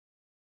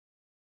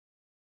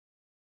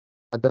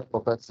other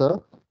professor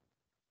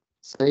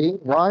saying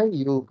why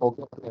you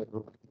forgot that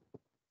rule.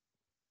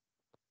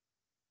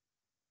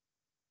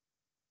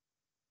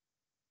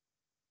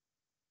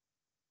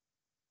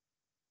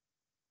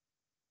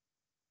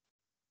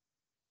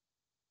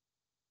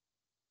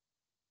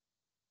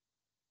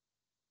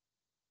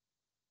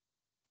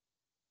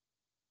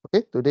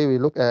 Okay, today we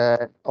look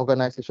at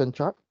organization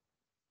chart.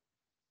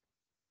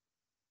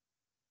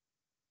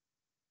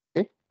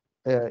 Okay,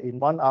 in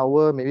 1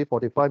 hour, maybe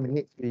 45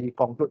 minutes, we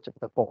conclude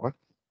chapter 4.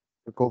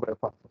 We go very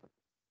fast.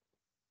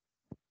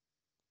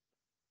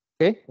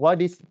 Okay, why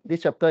this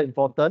chapter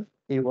important?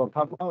 It will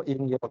come out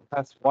in your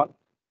task 1.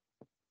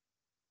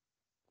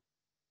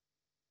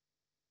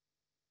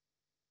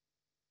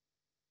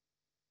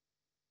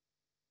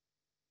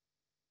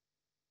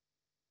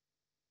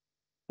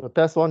 So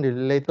task 1 is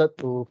related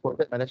to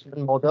project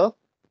management model,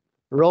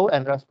 role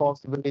and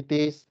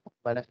responsibilities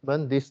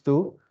management. These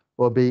two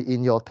will be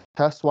in your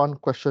task 1,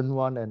 question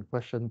 1, and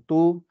question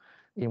 2.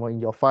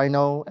 In your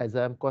final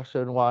exam,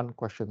 question 1,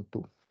 question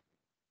 2.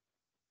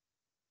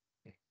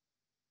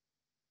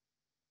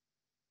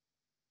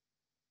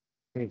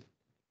 Okay.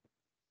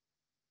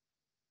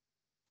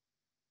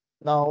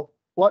 Now,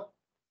 what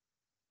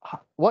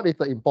is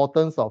the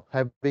importance of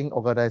having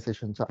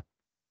organization chart?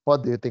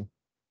 What do you think?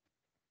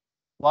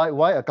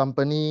 Why a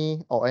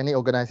company or any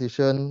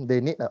organization,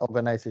 they need an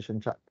organization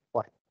chart?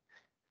 Why?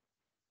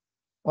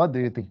 What do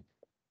you think?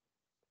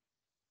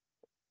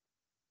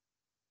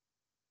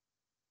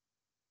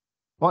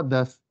 What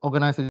does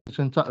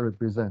organization chart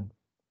represent?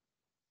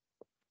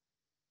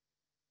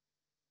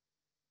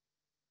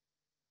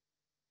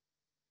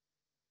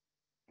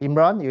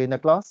 Imran, you in the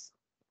class?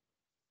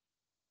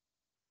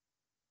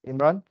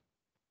 Imran?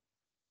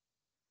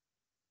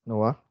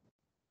 No.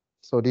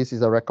 So this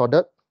is a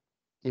recorded.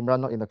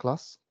 Imran not in the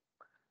class.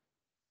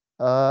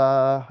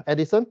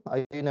 Edison, are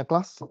you in the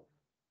class?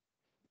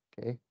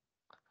 Okay.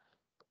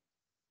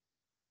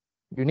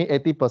 You need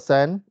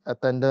 80%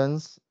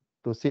 attendance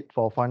to sit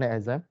for final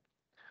exam.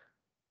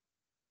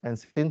 And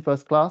since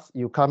first class,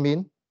 you come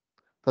in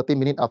 30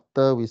 minutes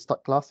after we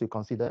start class, you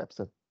consider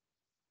absent.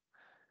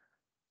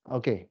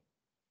 Okay.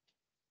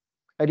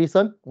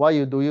 Edison,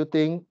 why do you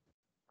think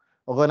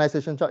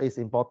organization chart is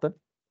important?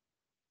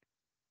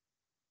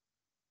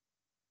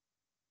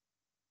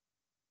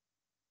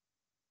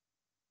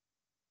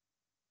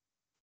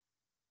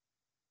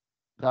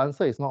 The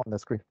answer is not on the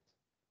screen.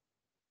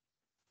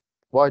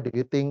 Why do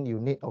you think you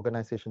need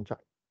organization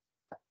chart?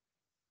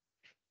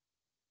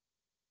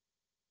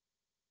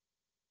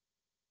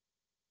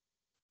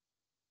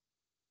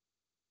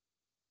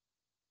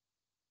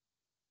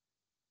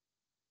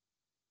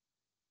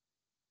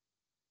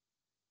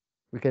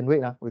 We can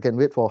wait. We can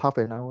wait for half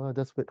an hour.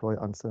 Just wait for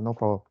your answer. No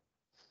problem.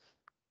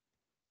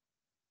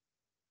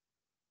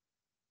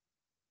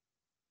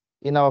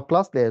 In our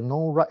class, there is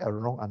no right or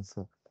wrong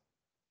answer.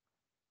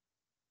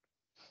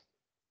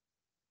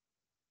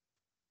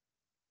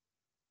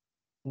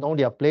 Know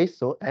their place,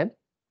 so and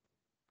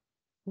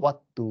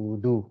what to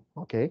do.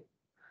 Okay.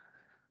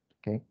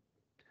 Okay.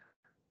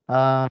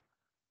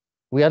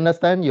 We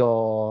understand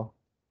your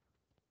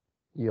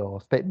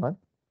statement,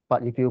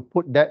 but if you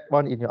put that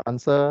one in your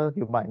answer,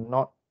 you might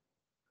not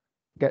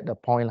get the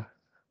point.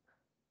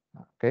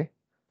 Okay.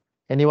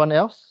 Anyone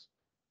else?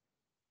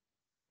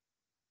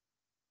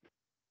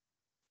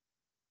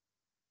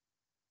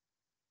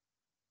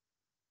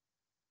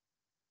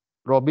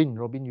 Robin,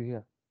 you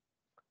here?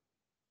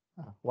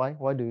 Why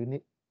do you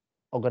need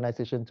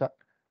organization chart?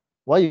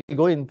 Why you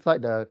go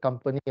inside the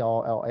company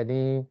or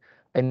any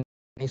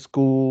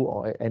school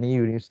or any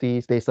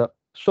universities? There's a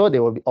sure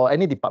there will be, or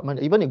any department.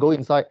 Even you go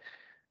inside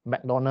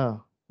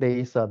McDonald's, there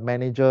is a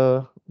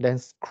manager, then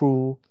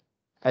crew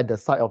at the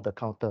side of the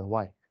counter.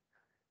 Why?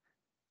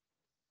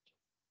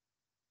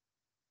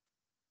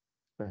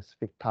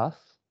 Specific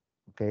tasks.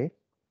 Okay.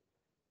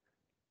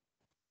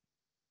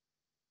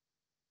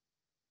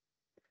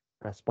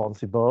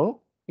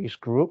 Responsible each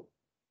group.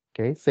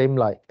 Okay. Same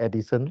like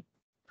Edison.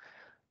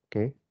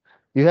 Okay.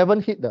 You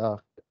haven't hit a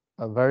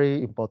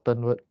very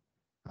important word.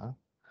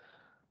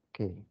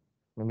 Okay.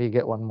 Maybe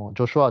get one more.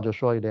 Joshua,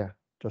 you there?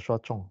 Joshua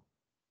Chong.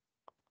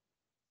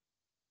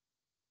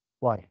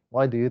 Why?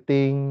 Why do you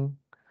think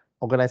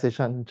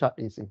organization chart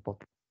is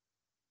important?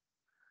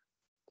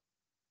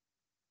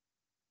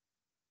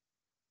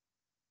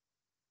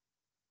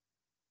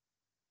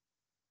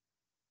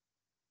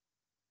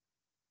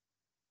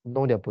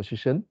 Know their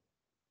position.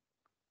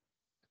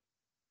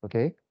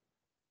 Okay.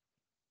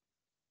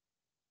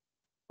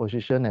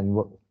 Position and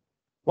work.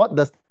 What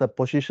does the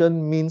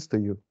position means to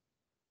you?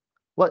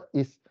 What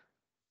is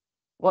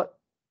what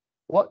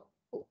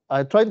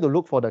I try to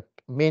look for the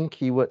main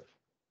keyword.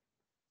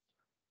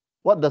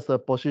 What does the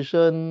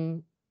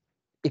position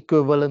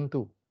equivalent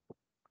to?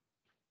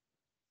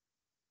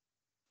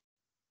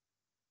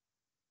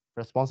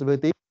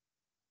 Responsibility.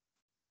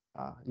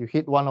 You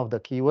hit one of the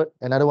keyword.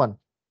 Another one.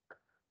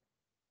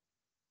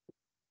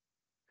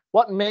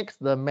 What makes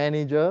the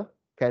manager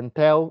can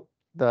tell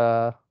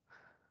the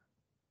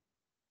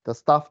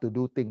staff to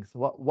do things?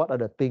 What are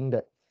the things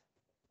that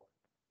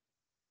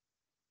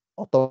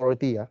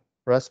authority,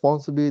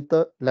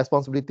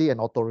 responsibility and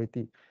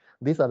authority.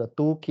 These are the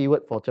two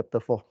keywords for chapter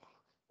 4.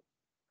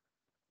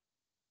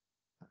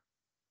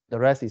 The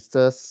rest is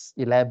just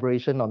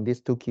elaboration on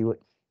these two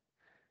keywords.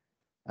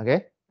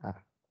 Okay.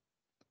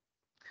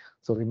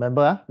 So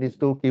remember these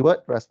two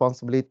keywords,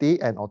 responsibility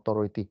and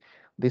authority.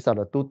 These are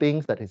the two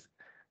things that is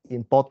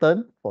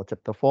important for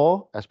chapter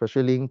 4,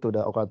 especially linked to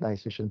the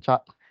organization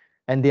chart.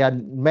 And there are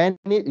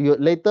many,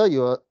 later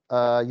you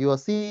will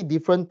see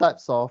different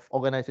types of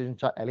organization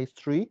chart, at least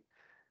 3.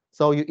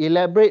 So you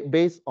elaborate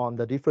based on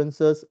the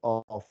differences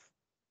of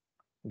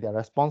their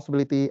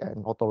responsibility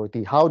and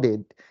authority, how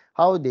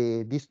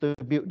they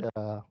distribute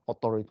the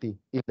authority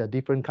in the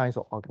different kinds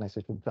of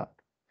organization chart.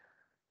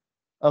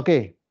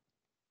 Okay,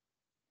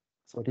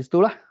 so these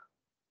two lah.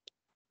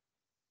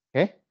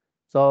 Okay,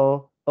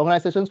 so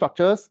organization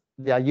structures,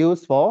 they are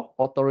used for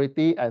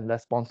authority and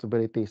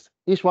responsibilities.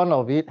 Each one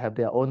of it have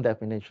their own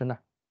definition lah.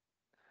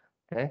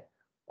 Okay,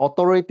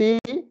 authority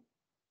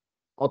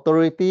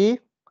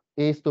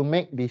is to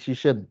make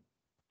decision.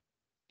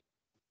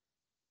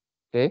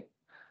 Okay,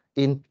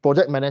 in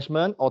project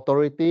management,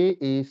 authority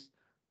is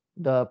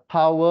the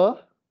power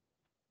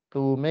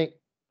to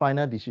make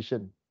final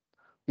decision.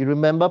 You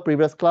remember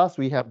previous class,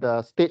 we have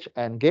the stage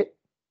and gate.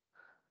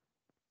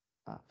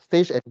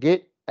 Stage and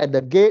gate. At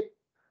the gate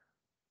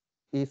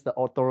is the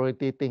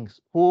authority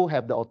things. Who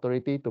have the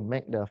authority to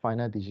make the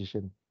final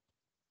decision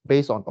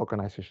based on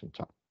organization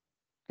chart.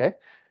 Okay.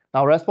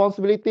 Now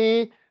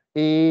responsibility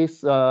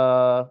is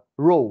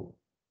role,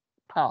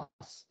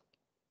 task,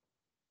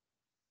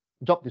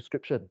 job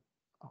description.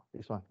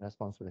 This one,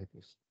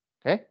 responsibilities.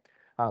 Okay.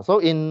 So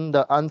in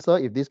the answer,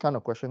 if this kind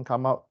of question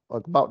come out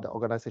about the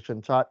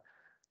organization chart,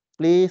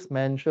 please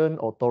mention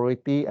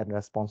authority and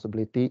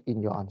responsibility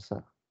in your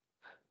answer.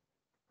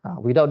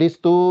 Without these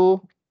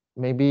two,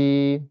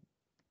 maybe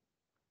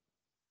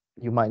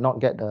you might not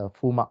get the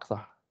full marks.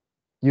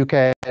 You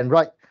can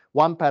write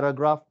one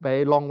paragraph,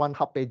 very long,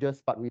 1.5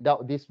 pages, but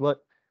without this word,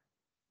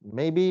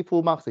 maybe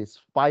full marks is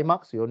 5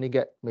 marks, you only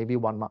get maybe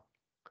 1 mark.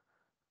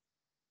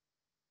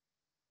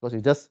 Because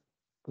you just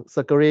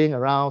circling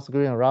around,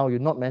 you're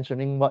not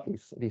mentioning what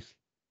is this.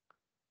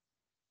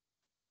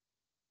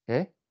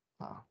 Okay.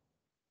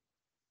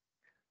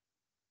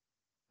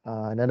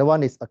 Another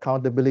one is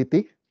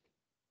accountability.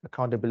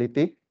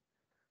 Accountability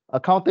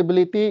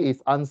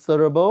is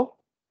answerable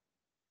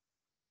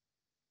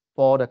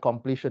for the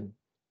completion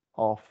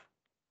of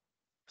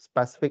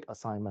specific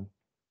assignment.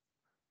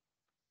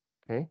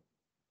 Okay.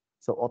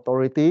 So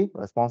authority,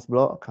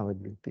 responsible,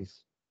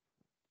 accountabilities.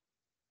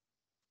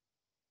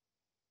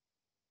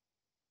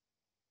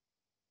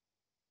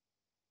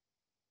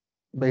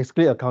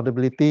 Basically,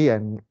 accountability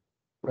and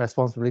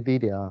responsibility,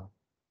 they are,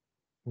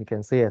 you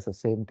can say as the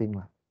same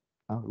thing.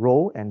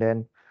 Role, and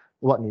then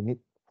what you need,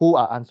 who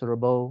are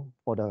answerable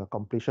for the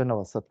completion of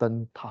a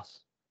certain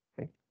task.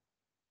 Okay.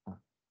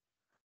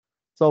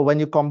 So when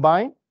you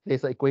combine,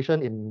 there's an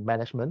equation in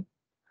management.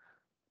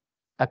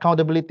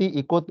 Accountability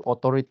equal to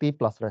authority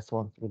plus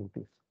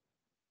responsibilities.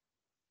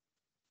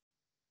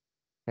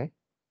 Okay.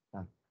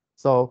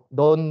 So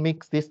don't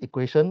mix this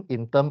equation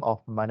in terms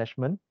of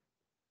management.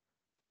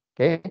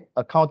 Okay,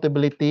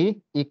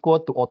 accountability equal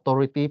to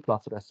authority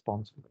plus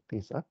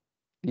responsibilities.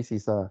 This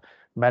is a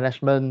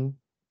management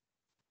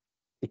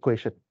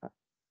equation.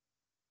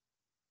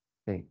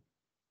 Okay.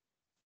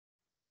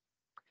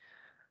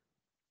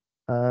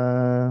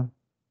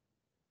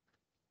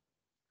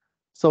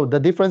 So the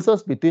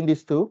differences between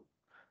these two,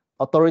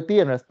 authority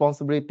and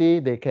responsibility,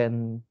 they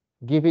can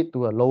give it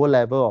to a lower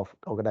level of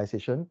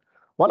organization.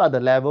 What are the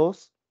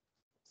levels?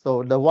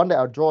 So the one that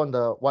I'll draw on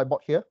the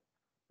whiteboard here,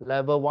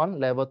 level 1,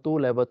 level 2,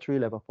 level 3,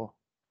 level 4.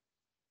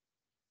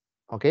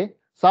 Okay,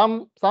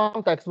 some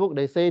textbook,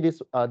 they say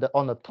this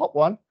on the top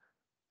one,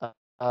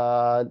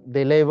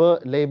 they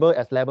label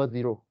as level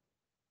 0.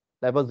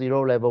 Level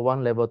 0, level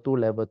 1, level 2,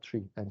 level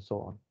 3, and so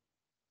on.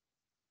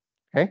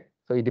 Okay,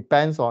 so it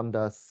depends on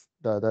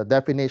the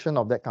definition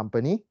of that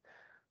company.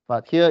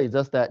 But here it's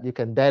just that you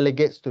can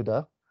delegate to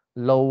the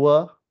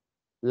lower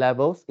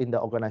levels in the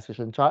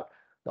organization chart,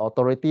 the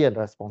authority and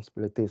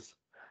responsibilities.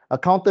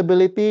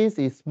 Accountabilities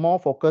is more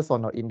focused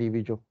on an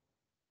individual.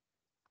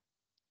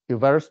 You're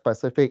very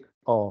specific,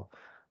 or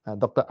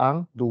Dr.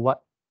 Ang, do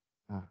what?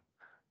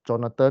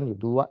 Jonathan, you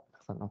do what?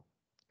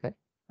 Okay.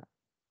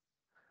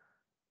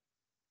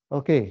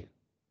 Okay.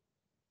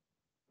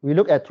 We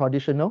look at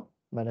traditional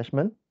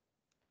management.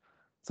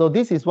 So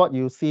this is what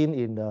you've seen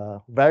in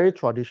the very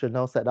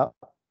traditional setup.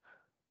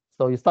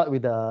 So you start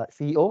with the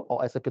CEO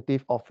or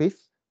executive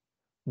office.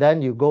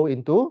 Then you go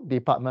into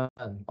department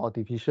or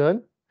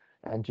division,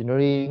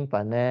 engineering,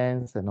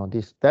 finance, and all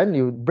this. Then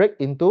you break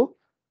into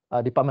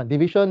department.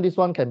 Division, this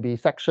one can be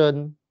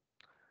section,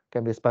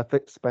 can be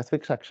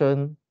specific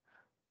section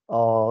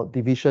or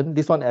division.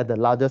 This one at the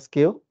larger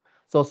scale.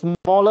 So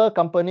smaller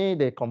company,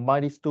 they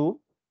combine these two.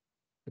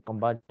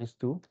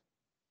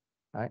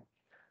 Right?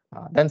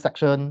 Then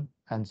section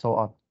and so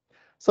on.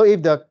 So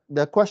if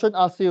the question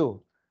asks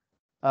you,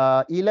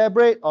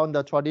 elaborate on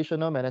the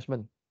traditional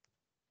management.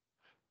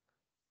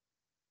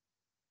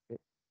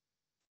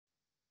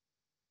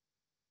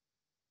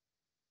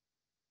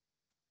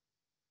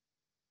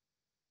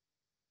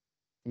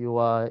 You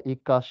are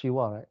Ika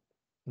Shiva, right?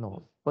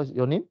 No. What's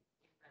your name?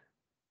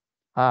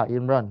 Ah,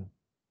 Imran.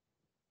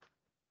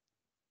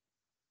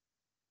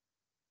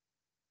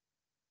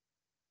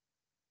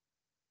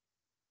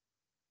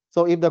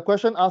 So if the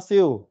question asks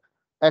you,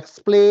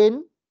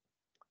 explain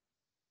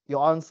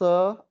your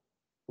answer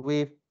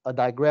with a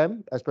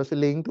diagram, especially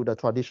linked to the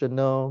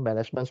traditional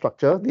management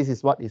structure, this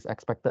is what is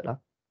expected.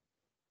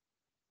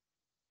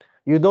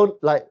 You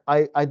don't like,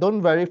 I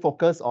don't very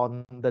focus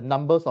on the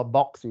numbers of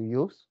box you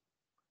use.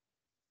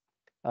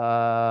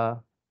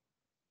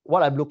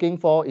 What I'm looking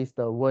for is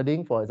the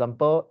wording. For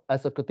example,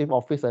 executive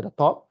office at the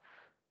top.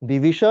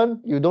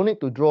 Division, you don't need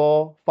to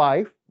draw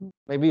 5.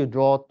 Maybe you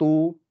draw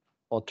 2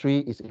 or 3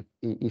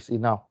 is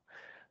enough.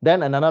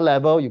 Then another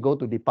level, you go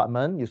to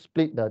department, you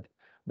split the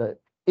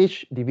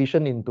each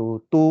division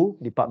into 2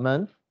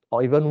 departments,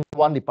 or even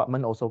 1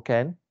 department also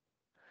can.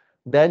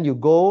 Then you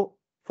go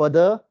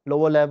further,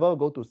 lower level,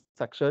 go to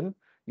section,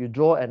 you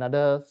draw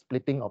another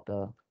splitting of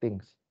the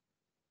things.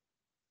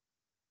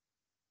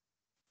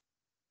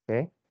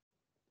 Okay.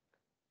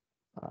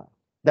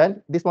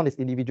 Then this one is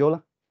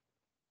individual.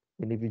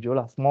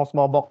 Individual.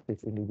 Small box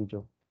is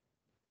individual.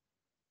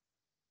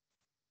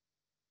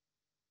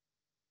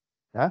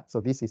 Yeah,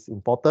 so this is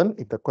important.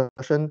 If the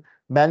question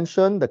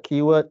mention the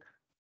keyword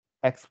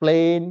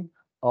explain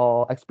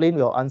or explain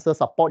your answer,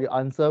 support your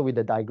answer with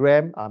the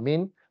diagram. I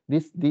mean,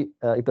 if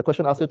the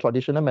question asks you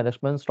traditional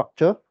management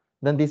structure,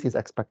 then this is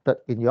expected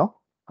in your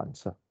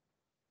answer.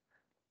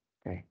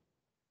 Okay.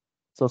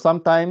 So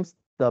sometimes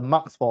the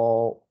marks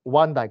for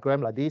one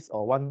diagram like this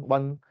or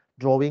one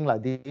drawing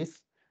like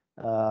this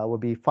will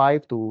be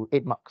 5 to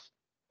 8 marks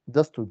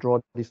just to draw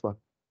this one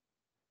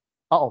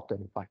out of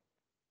 25.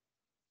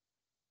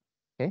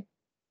 Okay.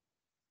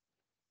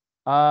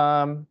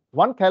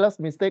 One careless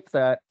mistake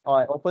that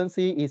I often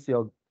see is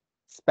your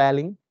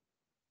spelling.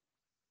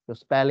 Your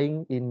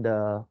spelling in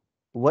the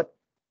word.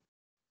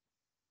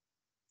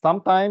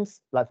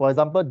 Sometimes, like for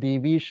example,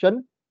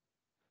 division,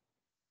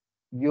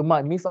 you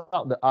might miss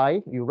out the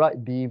I. You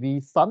write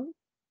division,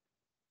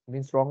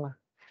 means wrong.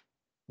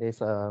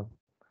 There's a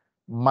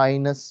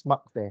minus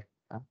mark there.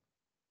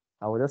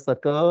 I will just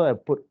circle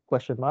and put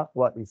question mark.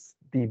 What is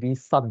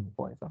division,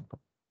 for example?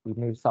 We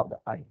miss out the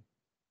I.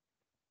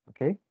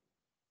 Okay.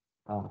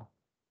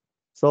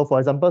 So for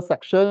example,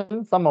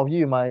 section, some of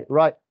you might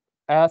write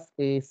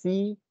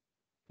SACTION,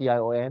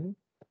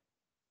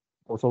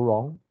 also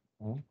wrong.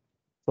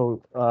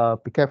 So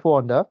be careful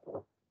on the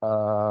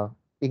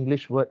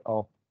English word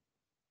of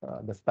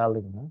the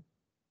spelling.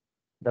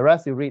 The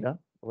rest you read. The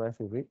rest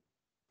you read.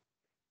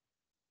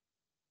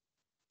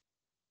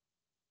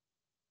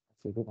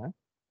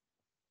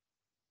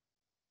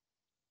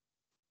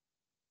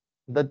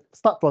 The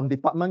start from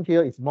department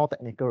here is more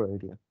technical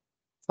already.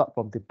 Start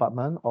from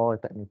department or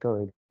technical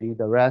already.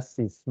 The rest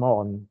is more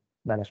on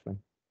management.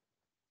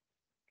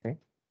 Okay.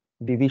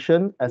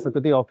 Division,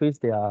 executive office,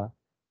 they are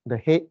the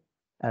head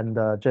and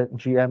the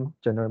GM,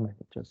 general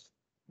managers.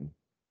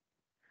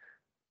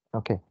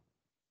 Okay.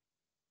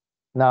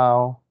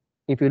 Now,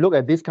 if you look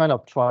at this kind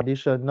of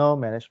traditional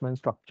management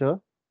structure,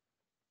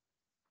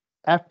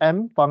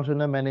 FM,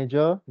 functional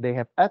manager, they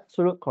have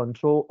absolute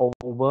control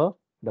over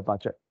the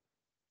budget.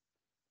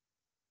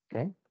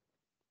 Okay.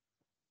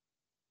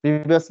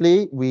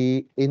 Previously,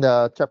 we in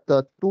the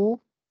chapter 2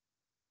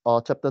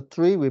 or chapter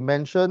 3, we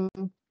mentioned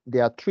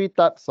there are 3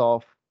 types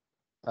of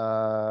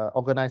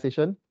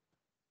organization: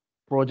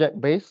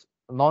 project-based,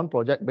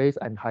 non-project-based,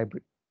 and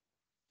hybrid.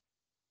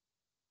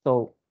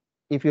 So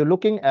if you're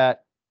looking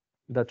at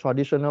the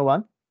traditional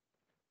one,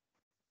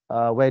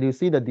 where you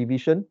see the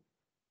division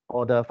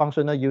or the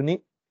functional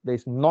unit,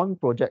 there's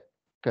non-project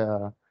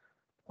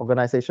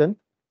organization.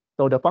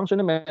 So the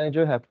functional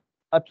manager have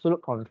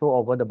absolute control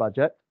over the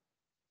budget.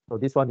 So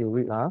this one you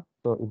read.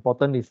 So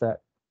important is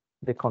that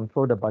they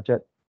control the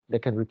budget. They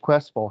can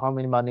request for how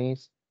many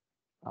monies.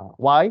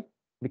 Why?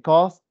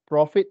 Because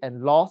profit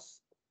and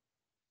loss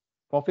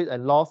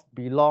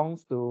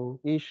belongs to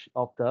each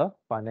of the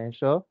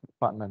financial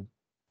department.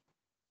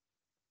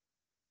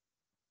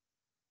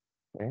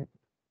 Okay.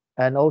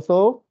 And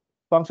also,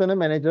 functional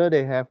manager,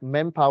 they have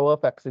manpower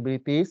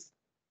flexibilities.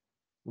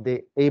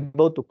 They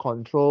able to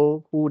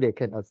control who they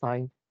can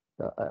assign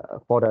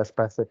for the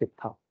specific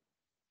task.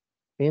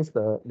 Means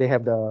they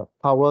have the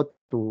power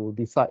to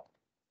decide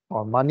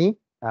on money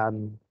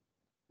and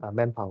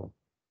manpower.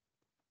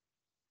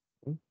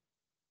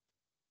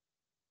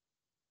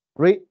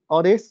 Read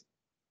all this.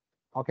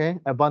 Okay,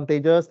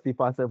 advantages,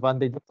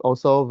 disadvantages,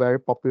 also very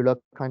popular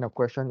kind of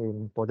question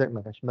in project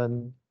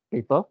management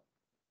paper.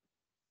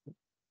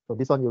 So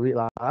this one you read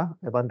lah.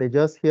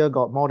 Advantages here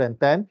got more than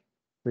 10.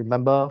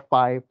 Remember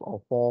 5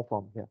 or 4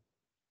 from here.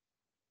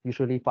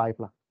 Usually 5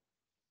 lah.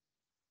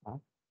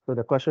 So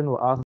the question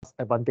will ask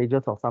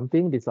advantages of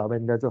something,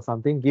 disadvantages of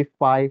something. Give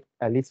 5,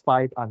 at least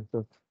 5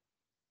 answers.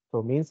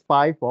 So means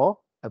 5 for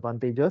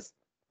advantages,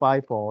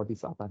 5 for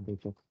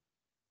disadvantages.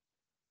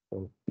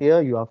 So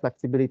here you have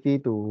flexibility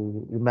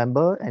to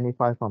remember any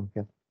 5 from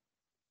here.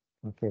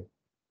 Okay.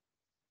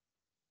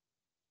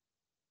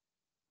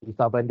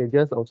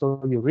 Disadvantages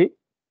also you read.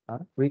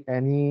 Read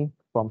any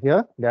from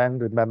here, then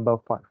remember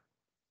 5.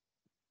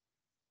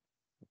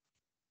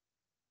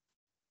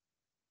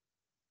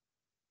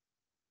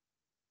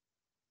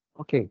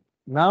 Okay,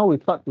 now we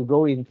start to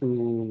go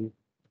into,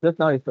 just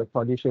now it's a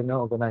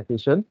traditional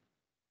organization.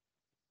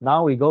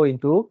 Now we go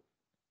into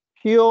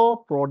pure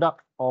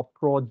product or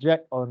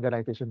project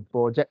organization,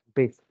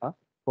 project-based,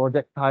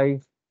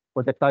 projectized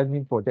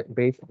means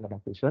project-based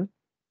organization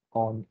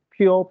on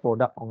pure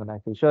product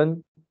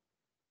organization.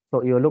 So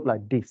it will look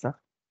like this. It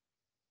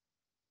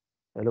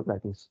will look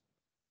like this.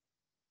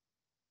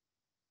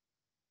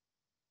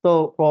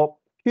 So for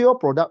pure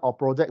product or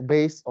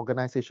project-based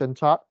organization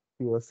chart,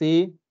 you will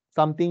see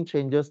something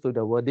changes to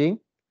the wording.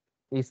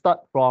 It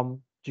starts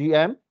from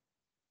GM,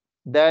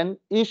 then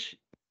each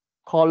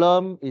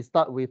column is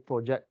start with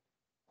project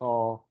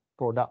or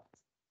product.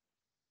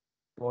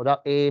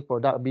 Product A,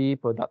 product B,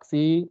 product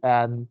C,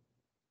 and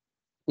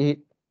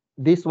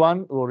this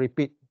one will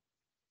repeat.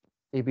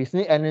 If it's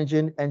need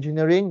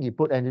engineering, you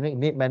put engineering,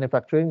 need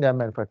manufacturing, then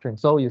manufacturing.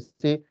 So you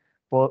see,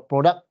 for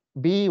product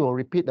B will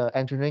repeat the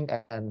engineering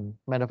and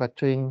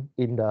manufacturing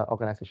in the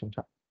organization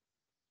chart.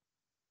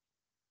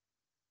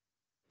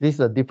 This is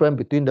the difference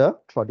between the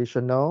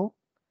traditional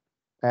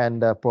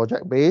and the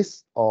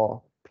project-based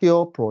or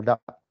pure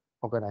product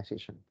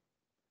organization.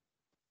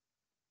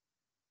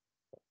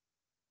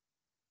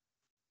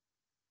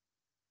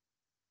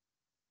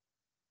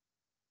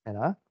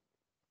 And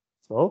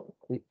so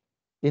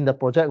in the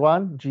project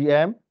one,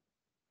 GM,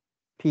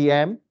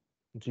 PM,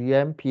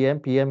 GM,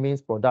 PM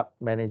means product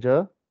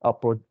manager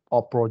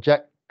or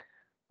project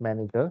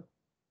manager.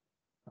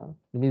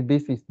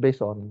 This is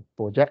based on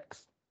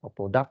projects or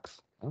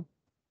products.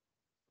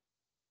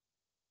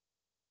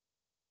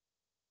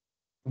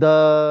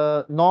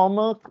 The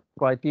normal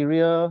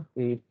criteria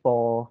is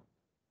for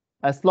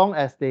as long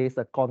as there is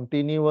a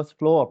continuous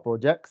flow of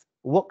projects,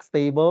 work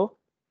stable,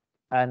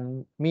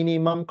 and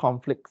minimum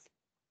conflicts,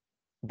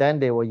 then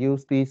they will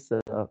use this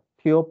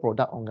pure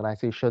product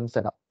organization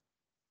setup.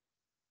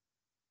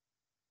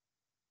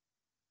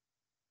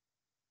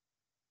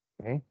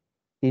 Okay.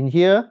 In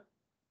here,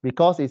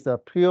 because it's a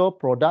pure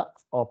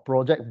product or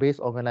project-based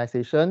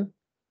organization,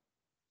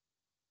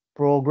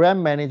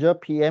 program manager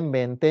PM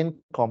maintain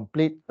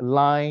complete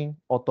line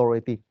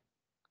authority.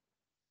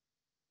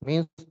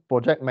 Means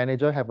project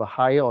manager have a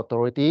higher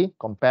authority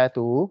compared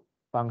to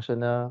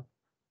functional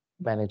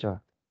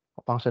manager,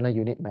 functional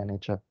unit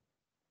manager.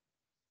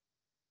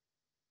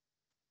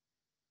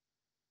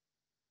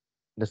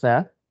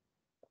 Understand?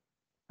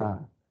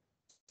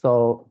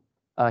 So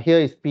here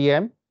is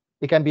PM.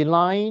 It can be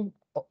line.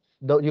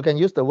 You can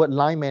use the word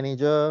line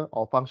manager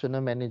or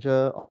functional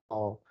manager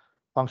or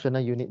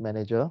functional unit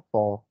manager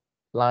for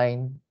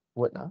line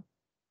word.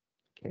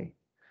 Okay.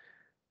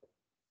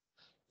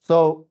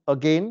 So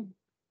again,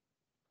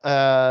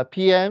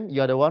 PM,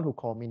 you're the one who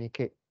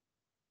communicate.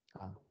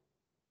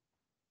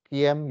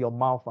 PM, your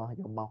mouth,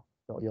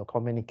 your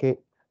communicate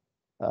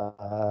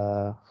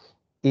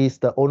is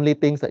the only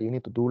things that you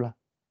need to do.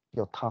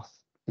 Your task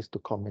is to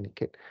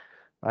communicate,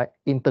 right?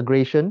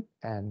 Integration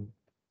and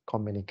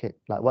communicate,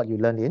 like what you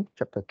learned in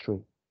chapter 3.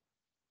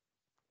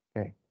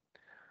 Okay.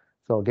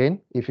 So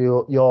again, if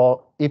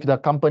the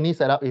company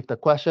set up, if the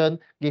question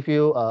give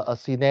you a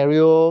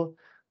scenario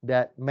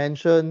that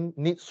mention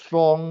need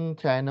strong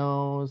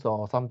channels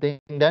or something,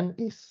 then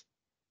it's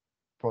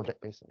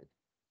project based.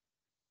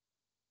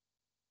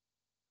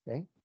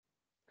 Okay.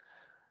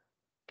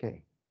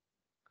 Okay.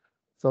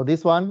 So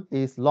this one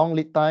is long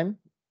lead time.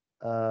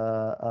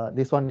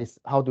 This one is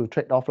how to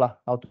trade off lah.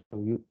 How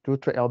to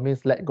trade off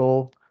means let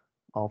go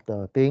of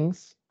the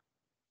things.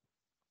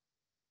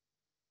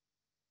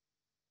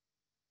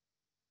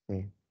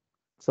 Okay.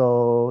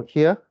 So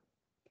here,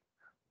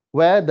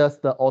 where does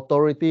the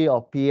authority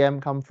of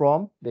PM come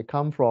from? They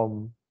come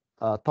from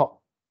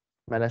top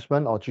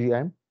management or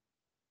GM,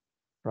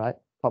 right?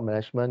 Top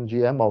management,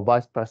 GM or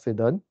vice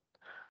president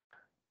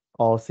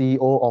or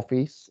CEO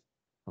office,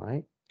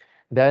 right?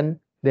 Then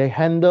they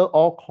handle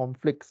all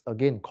conflicts.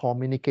 Again,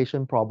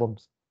 communication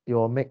problems.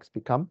 Your mix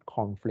become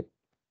conflict,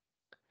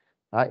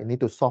 right? You need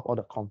to solve all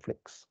the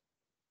conflicts.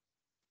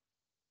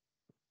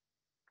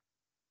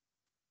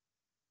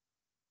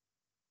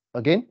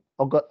 Again,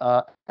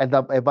 and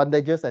the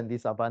advantages and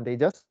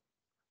disadvantages.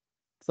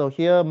 So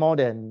here more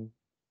than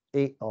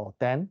 8 or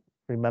 10,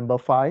 remember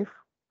 5.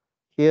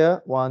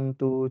 Here 1,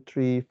 2,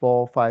 3,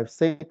 4, 5,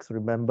 6,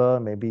 remember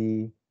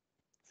maybe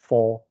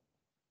 4.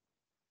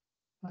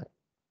 Right?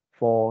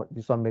 4,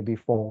 this one maybe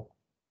 4.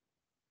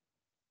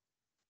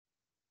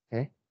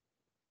 Okay.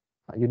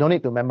 You don't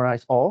need to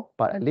memorize all,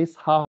 but at least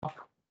half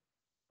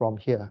from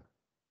here.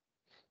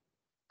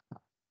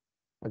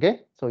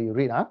 Okay, so you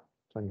read,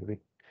 So you read.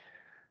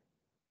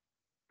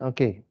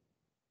 Okay.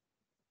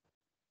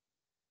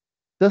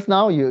 Just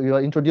now you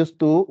are introduced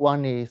to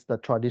one is the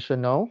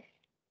traditional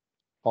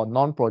or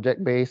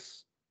non-project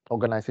based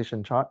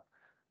organization chart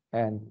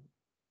and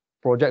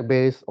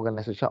project-based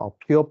organization or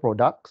pure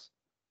products.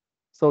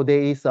 So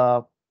there is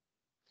a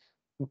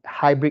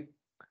hybrid.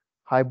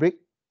 Hybrid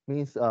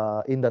means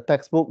in the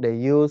textbook they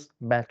use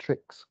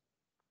matrix.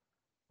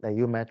 the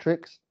U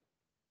matrix.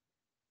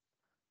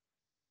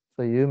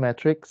 So U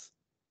matrix,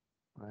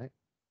 right?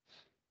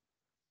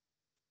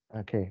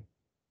 Okay.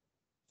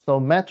 So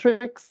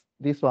matrix,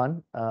 this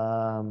one.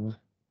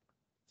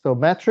 So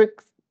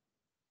matrix,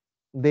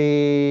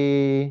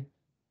 the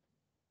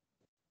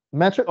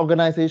metric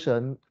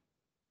organization,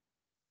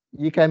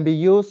 you can be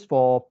used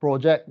for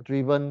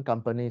project-driven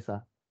companies.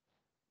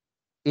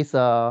 It's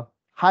a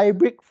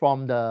hybrid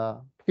from the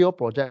pure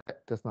project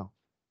just now.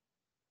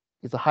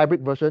 It's a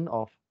hybrid version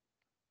of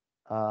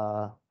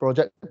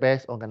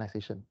project-based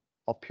organization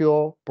or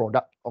pure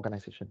product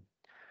organization.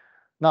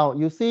 Now,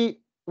 you see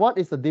what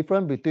is the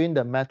difference between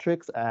the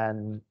metrics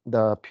and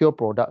the pure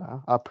product,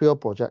 pure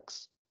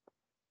projects.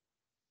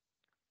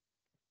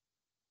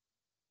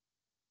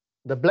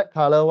 The black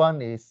color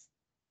one is,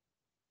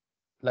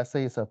 let's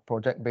say it's a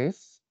project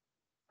base.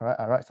 All right,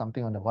 I write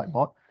something on the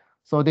whiteboard.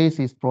 So this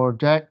is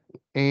project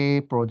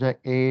A,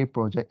 project A,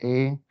 project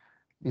A.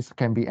 This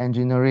can be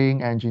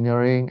engineering,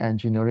 engineering,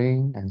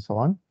 engineering, and so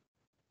on.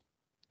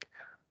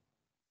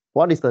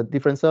 What is the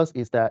differences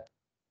is that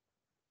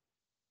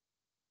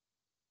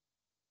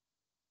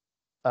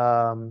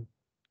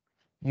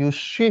you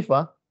shift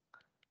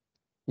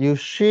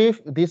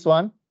this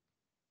one,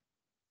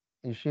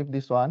 you shift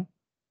this one,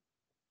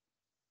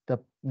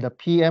 the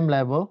PM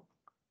level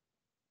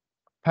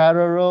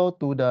parallel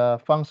to the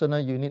functional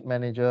unit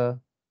manager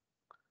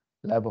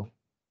level.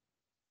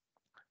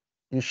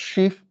 You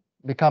shift,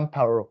 become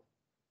parallel.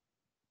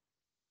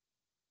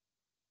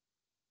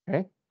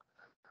 Okay.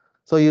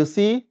 So you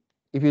see,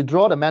 if you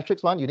draw the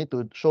matrix one, you need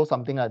to show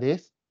something like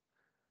this.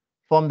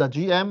 From the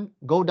GM,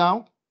 go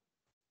down.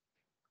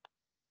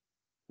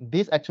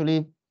 This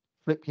actually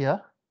flip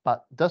here,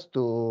 but just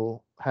to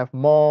have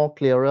more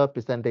clearer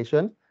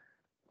presentation,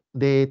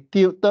 they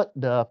tilted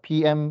the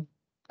PM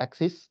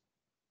axis.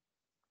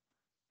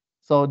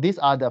 So these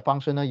are the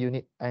functional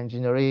unit: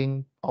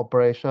 engineering,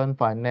 operation,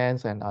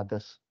 finance, and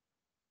others.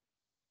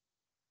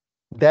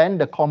 Then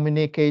the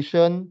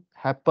communication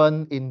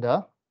happen in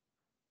the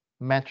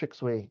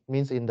matrix way,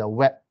 means in the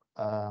web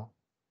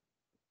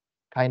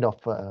kind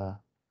of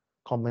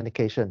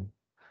communication.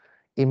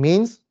 It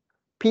means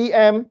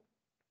PM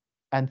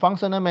and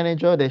functional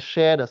manager, they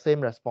share the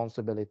same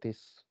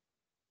responsibilities.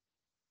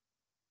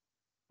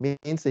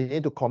 Means they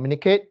need to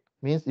communicate,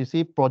 means you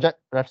see project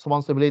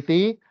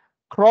responsibility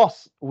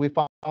cross with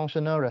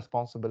functional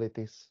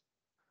responsibilities.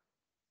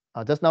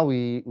 Just now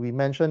we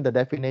mentioned the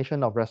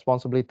definition of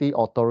responsibility,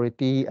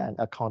 authority, and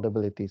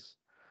accountabilities.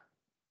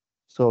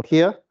 So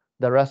here,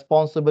 the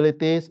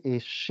responsibilities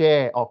is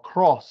share or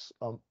cross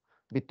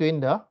between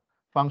the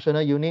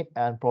functional unit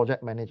and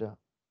project manager.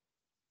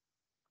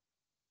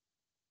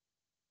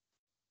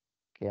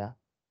 Yeah.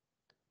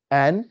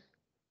 And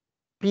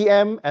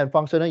PM and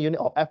functional unit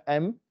or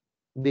FM,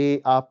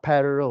 they are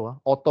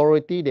parallel.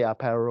 Authority, they are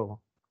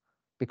parallel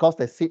because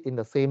they sit in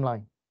the same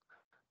line.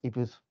 If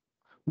you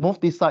move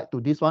this side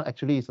to this one,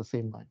 actually it's the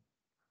same line.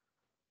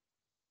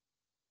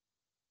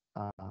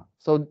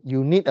 So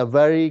you need a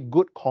very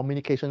good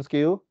communication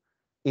skill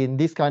in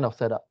this kind of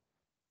setup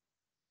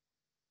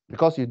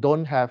because you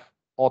don't have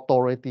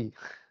authority.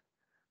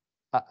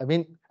 I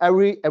mean,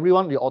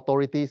 everyone, the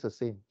authority is the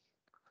same.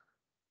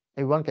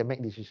 Everyone can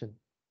make decision.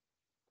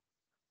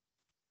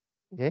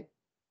 Okay.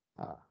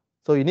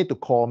 So you need to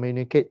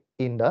communicate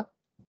in the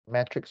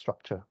matrix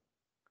structure.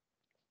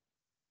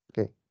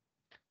 Okay.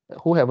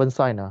 Who haven't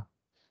signed?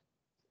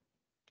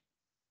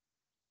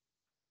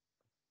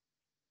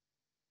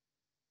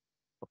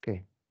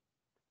 Okay.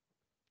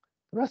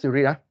 The rest you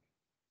read.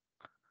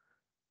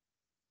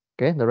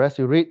 Okay, the rest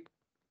you read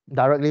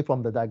directly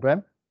from the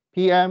diagram.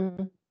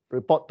 PM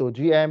report to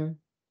GM,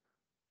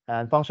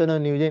 and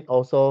functional unit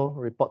also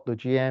report to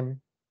GM.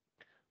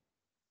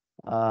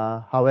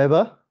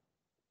 However,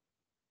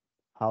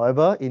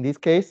 in this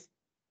case,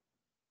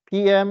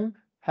 PM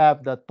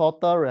have the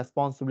total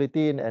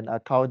responsibility and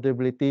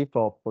accountability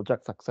for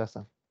project success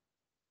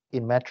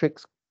in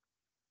matrix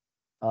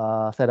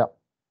setup.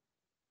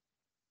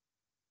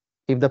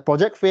 If the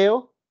project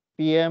fail,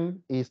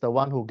 PM is the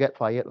one who get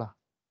fired,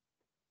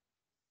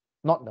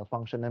 not the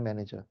functional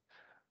manager.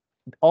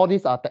 All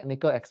these are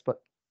technical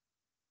experts.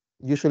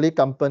 Usually,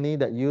 company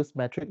that use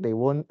metric, they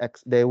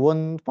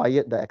won't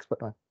fire the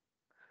expert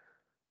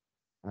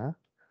one.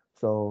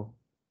 So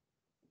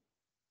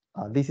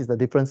this is the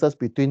differences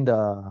between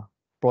the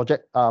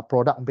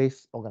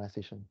product-based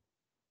organization,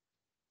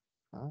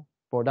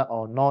 product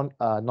or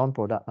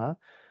non-product.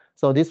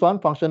 So this one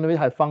functionally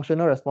have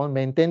functional response,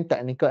 maintain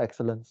technical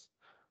excellence.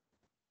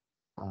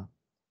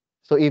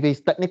 So if it's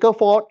technical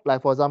fault,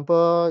 like for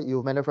example,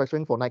 you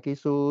manufacturing for Nike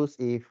shoes,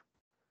 if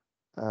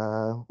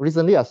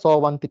recently I saw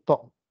one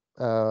TikTok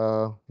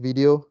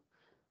video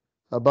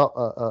about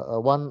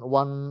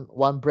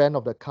one brand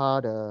of the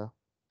car,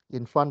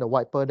 in front the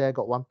wiper there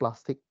got one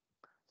plastic,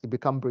 it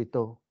become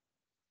brittle.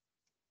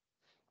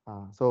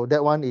 So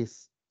that one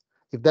is,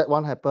 if that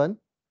one happen,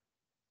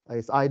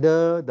 it's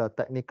either the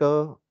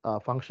technical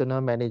functional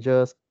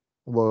managers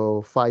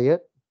will fire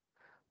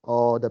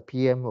or the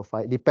PM will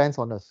fire. Depends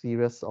on the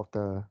series of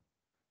the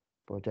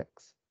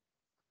projects.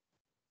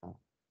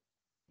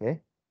 Okay.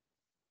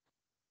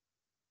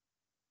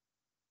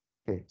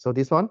 Okay, so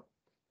this one,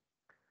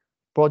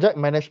 project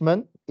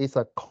management is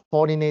a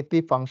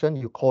coordinative function.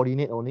 You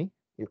coordinate only.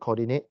 You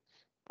coordinate.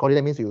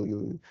 Coordinate means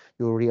you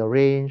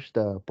rearrange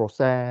the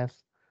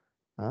process.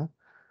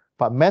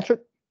 But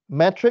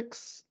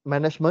metrics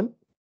management,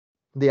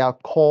 they are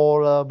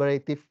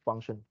collaborative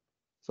function.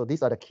 So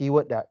these are the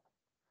keyword that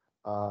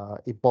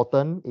are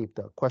important if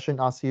the question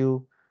asks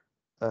you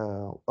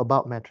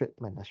about metric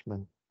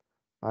management.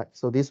 Right.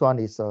 So this one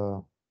is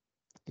a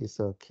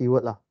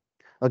keyword lah.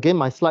 Again,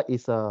 my slide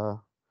is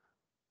a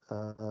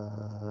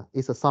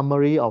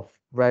summary of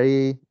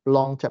very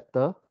long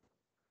chapter.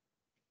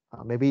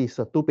 Maybe it's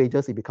 2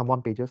 pages, it become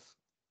 1 pages.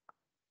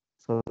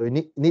 So you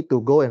need to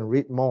go and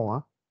read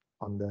more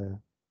on the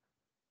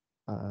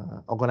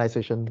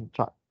organization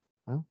chart.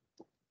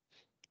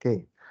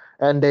 Okay,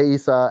 and there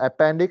is a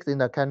appendix in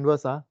the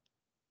canvas.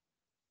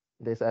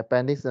 There's an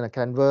appendix in the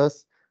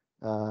canvas.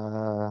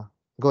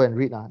 Go and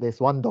read. There's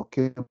one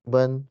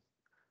document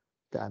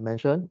that I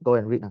mentioned. Go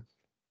and read.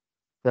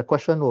 The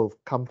question will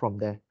come from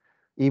there,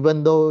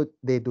 even though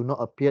they do not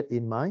appear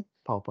in my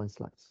PowerPoint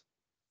slides.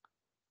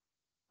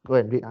 Go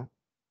and read.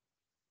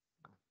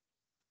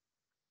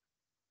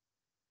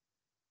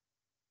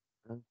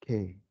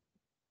 Okay.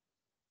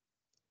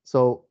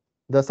 So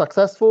the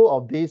successful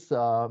of this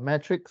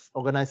metrics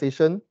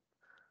organization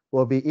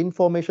will be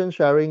information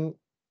sharing.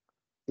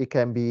 It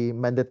can be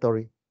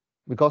mandatory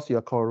because you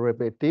are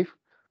collaborative.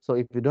 So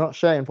if you do not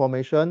share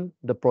information,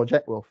 the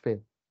project will fail.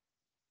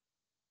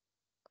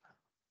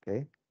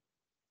 Okay.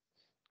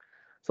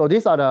 So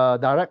these are the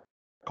direct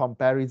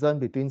comparison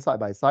between side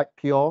by side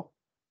pure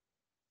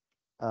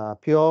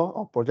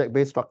or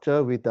project-based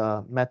structure with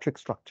the metric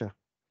structure.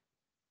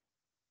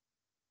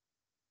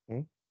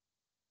 Okay.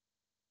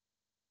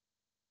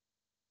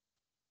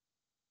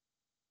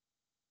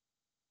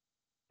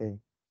 Okay.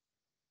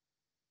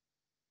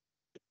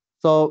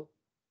 So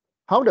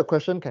how the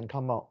question can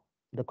come out?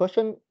 The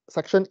question,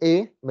 section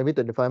A, maybe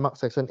 25 marks,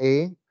 section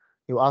A,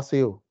 you ask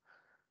you,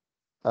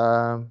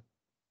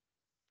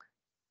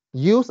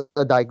 use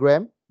a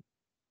diagram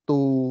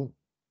to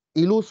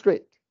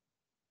illustrate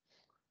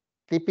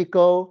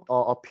typical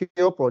or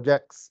pure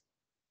projects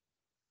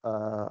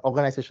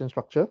organization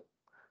structure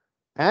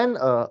and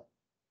a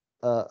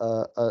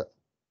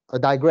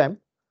diagram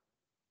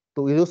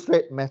to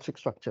illustrate metric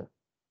structure.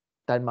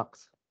 10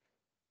 marks.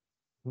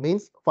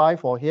 Means 5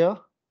 for here,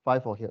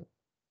 5 for here.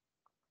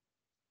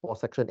 For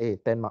section A,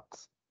 10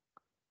 marks.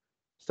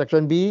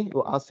 Section B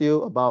will ask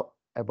you about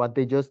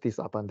advantages,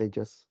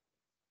 disadvantages.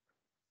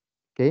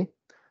 Okay.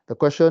 The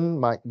question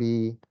might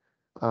be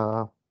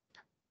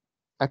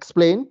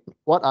explain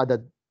what are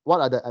the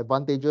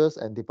advantages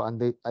and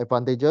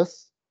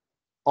advantages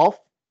of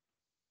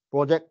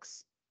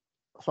projects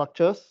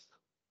structures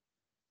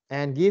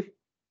and give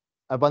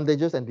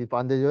advantages and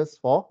disadvantages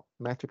for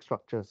metric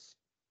structures.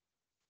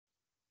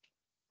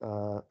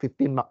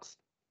 15 marks.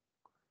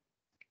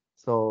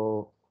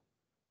 So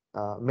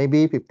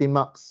maybe 15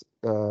 marks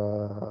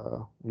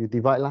you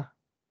divide lah.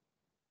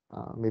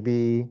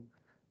 Maybe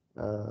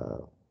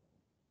 4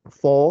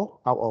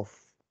 out of,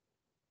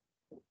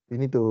 you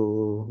need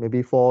to,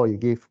 maybe 4 you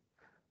give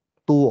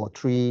 2 or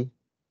 3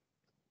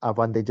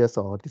 advantages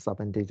or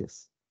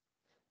disadvantages.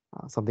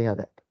 Something like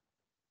that.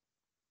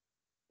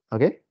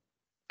 Okay,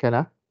 can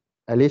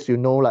at least you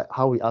know like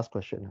how we ask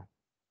question.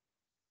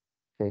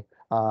 Okay,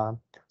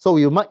 so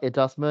you make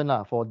adjustment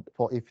for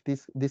if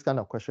this kind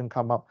of question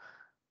come up,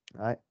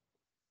 right?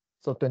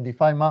 So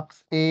 25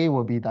 marks. A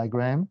will be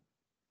diagram.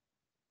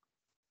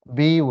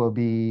 B will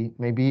be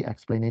maybe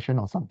explanation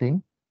or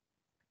something.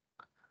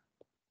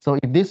 So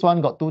if this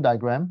one got 2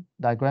 diagram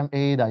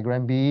A,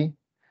 diagram B,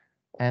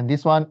 and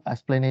this one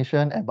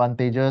explanation,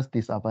 advantages,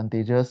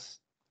 disadvantages,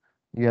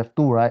 you have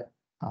 2, right?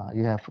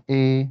 You have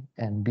A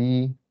and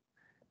B,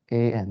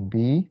 A and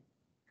B.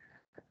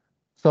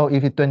 So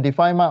if it's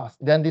 25 marks,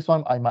 then this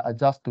one I might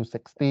adjust to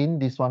 16.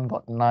 This one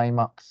got 9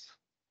 marks.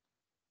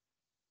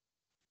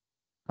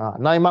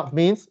 9 marks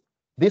means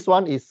this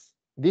one is,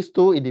 these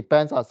 2, it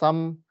depends on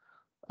some,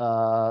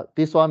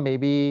 this one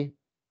maybe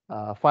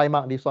 5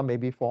 marks, this one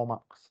maybe 4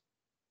 marks.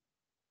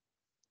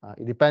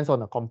 It depends on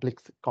the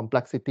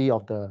complexity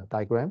of the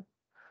diagram,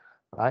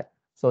 right?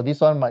 So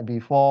this one might be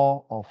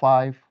 4 or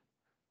 5.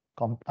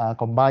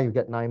 Combine, you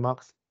get 9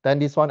 marks. Then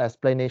this one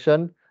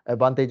explanation,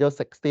 advantages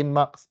 16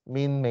 marks,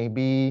 mean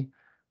maybe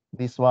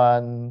this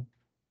one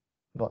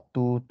got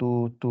 2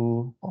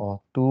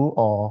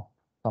 or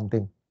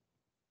something.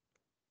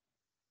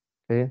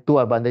 Okay, 2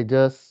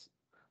 advantages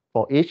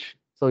for each.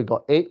 So you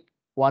got 8.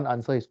 One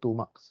answer is 2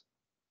 marks.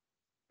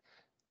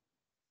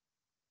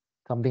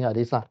 Something like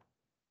this.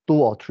 2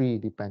 or 3,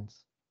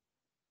 depends.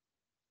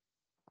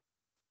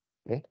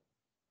 Okay.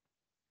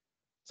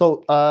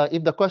 So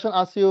if the question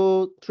asks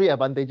you 3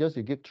 advantages,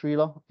 you give 3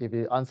 lor. If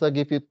the answer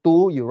give you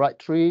 2, you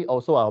write 3.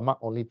 Also, I'll mark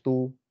only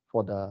 2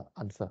 for the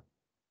answer.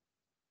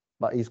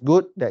 But it's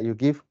good that you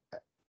give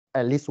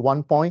at least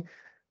 1 point,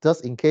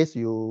 just in case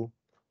you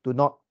do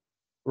not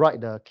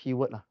write the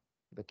keyword.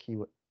 The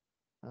keyword.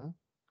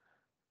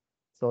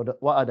 So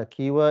what are the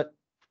keyword?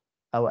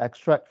 I will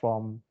extract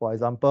from, for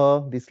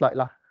example, this slide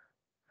lah.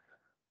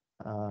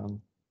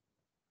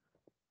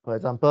 For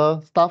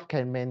example, staff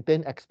can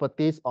maintain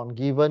expertise on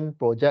given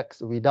projects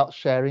without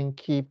sharing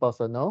key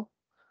personnel.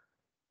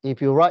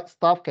 If you write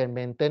staff can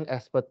maintain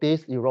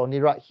expertise, you only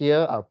write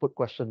here, I'll put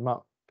question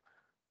mark.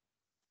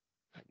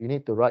 You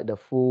need to write the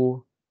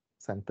full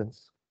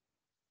sentence.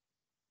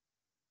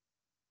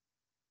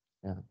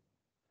 Yeah.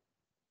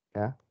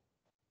 Yeah.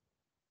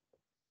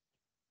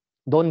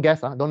 Don't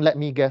guess, don't let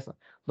me guess.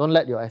 Don't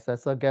let your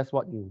assessor guess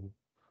what you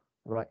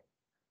write.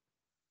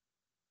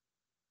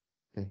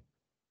 Okay.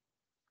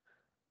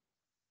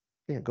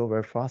 Okay, go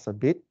very fast a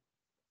bit.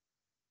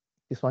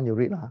 This one you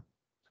read.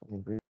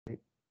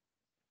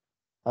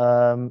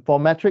 For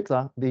metrics,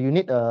 you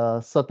need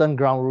a certain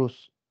ground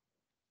rules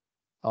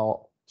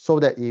or so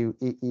that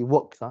it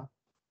works.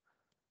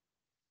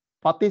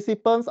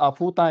 Participants are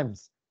full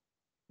times.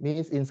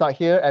 Means inside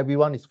here,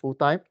 everyone is full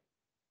time.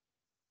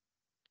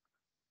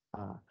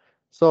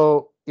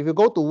 So if you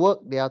go to work,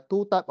 there are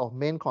two types of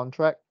main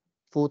contract,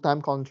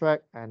 full-time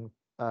contract and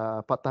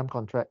part-time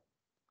contract.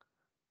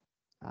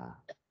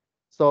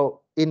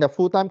 So in the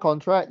full-time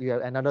contract, you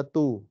have another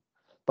two,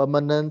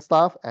 permanent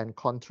staff and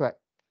contract.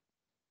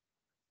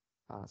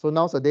 So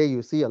nowadays,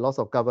 you see a lot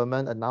of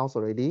government announced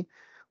already.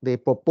 They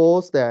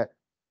propose that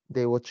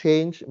they will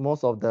change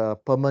most of the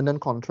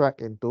permanent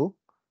contract into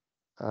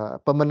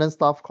permanent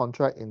staff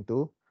contract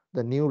into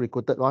the new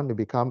recruited one to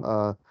become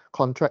a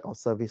contract of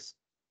service.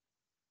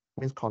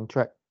 Means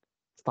contract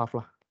staff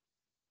lah.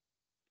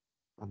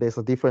 There's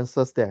a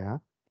differences there.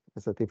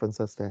 There's a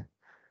differences there.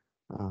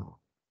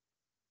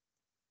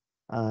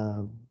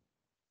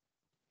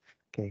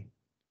 Okay.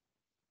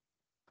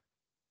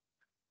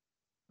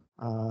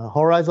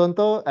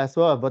 Horizontal as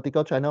well as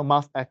vertical channel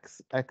must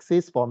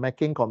exist for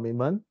making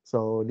commitment.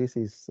 So this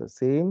is the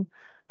same.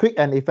 Quick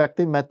and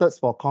effective methods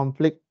for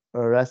conflict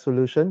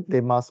resolution. They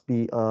must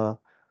be a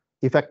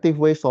effective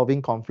way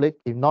solving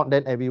conflict. If not,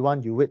 then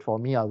everyone, you wait for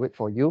me, I wait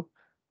for you.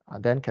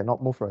 Then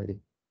cannot move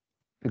already.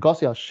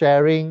 Because you're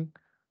sharing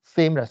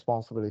same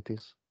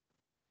responsibilities.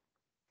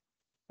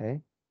 Okay.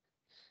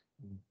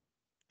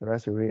 The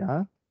rest you read,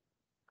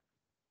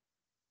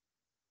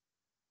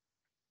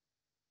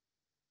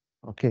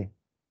 Okay.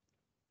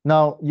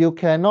 Now you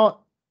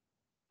cannot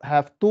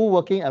have two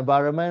working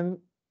environment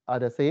are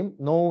the same.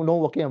 No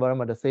working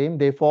environment are the same.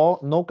 Therefore,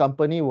 no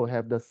company will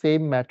have the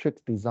same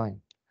matrix design.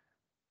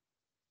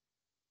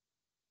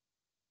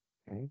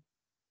 Okay.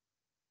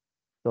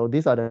 So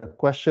these are the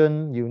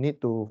questions you need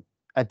to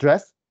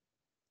address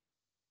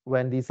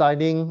when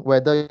deciding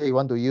whether you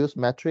want to use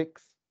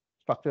matrix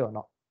structure or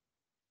not.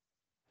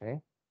 Okay.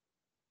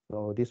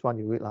 So this one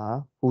you read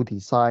who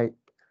decide.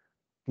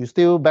 You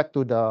still back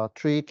to the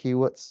three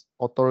keywords: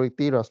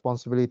 authority,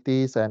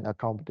 responsibilities, and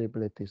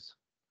accountabilities.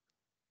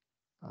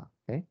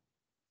 Okay.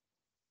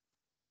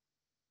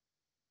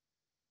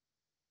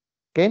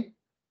 Okay.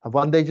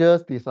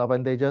 Advantages,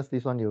 disadvantages.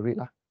 This one you read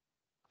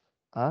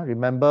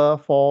remember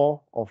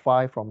 4 or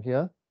 5 from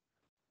here.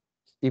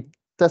 If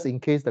just in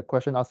case the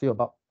question asks you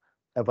about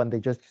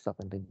advantages,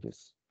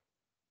 disadvantages.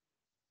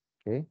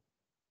 Okay.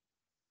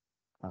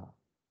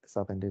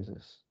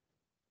 Disadvantages.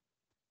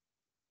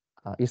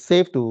 It's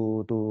safe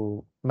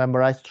to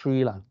memorize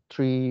 3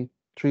 3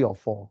 or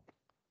 4.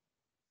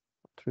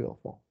 3 or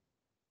 4.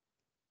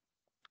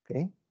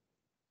 Okay.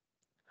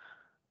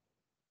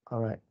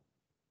 All right.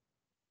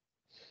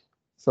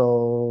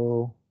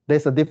 So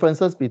there's a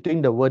differences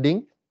between the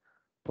wording,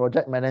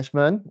 project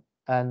management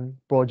and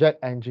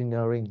project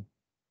engineering.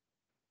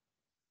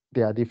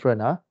 They are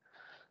different.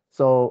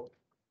 So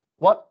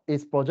what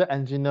is project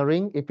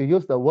engineering? If you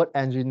use the word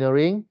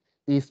engineering,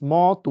 is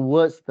more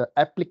towards the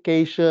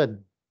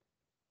application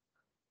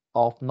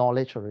of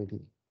knowledge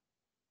already.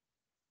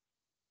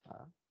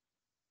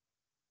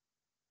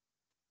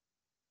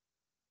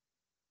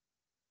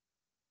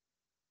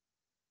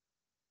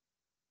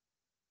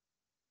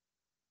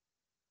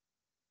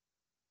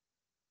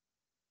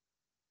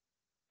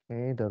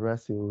 Okay, the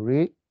rest you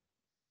read.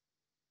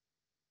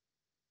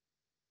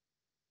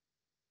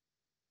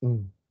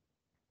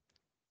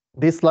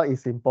 This slide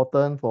is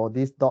important for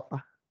this dot.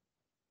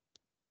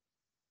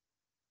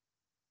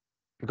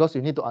 Because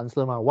you need to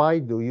answer why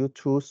do you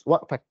choose,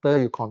 what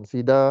factor you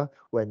consider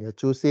when you're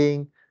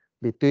choosing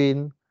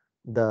between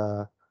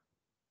the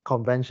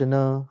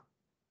conventional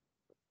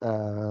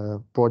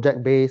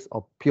project-based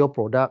or pure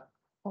product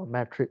or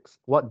matrix.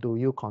 What do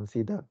you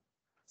consider?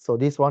 So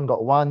this one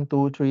got 1,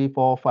 2, 3,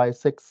 4, 5,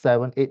 6,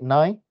 7, 8,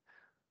 9.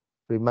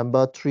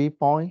 Remember 3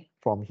 points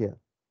from here.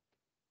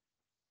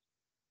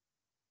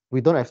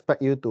 We don't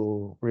expect you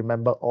to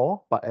remember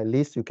all, but at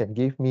least you can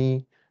give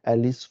me at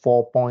least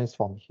 4 points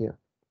from here.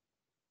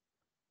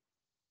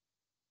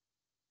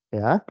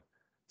 Yeah.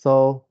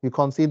 So you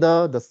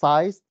consider the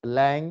size,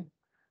 length,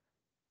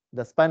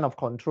 the span of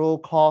control,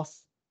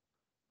 cost,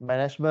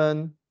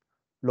 management,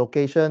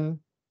 location,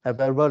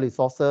 available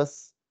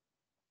resources,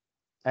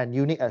 and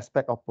unique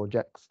aspect of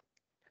projects.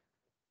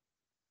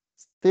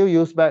 Still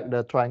use back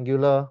the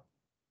triangular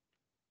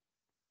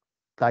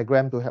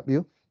diagram to help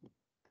you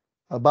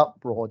about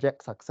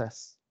project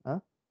success.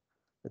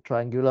 The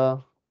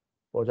triangular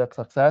project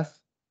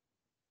success,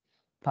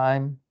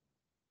 time,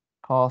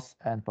 cost,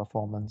 and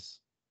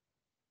performance,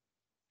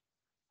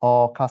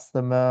 or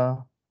customer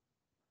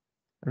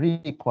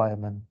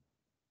requirement.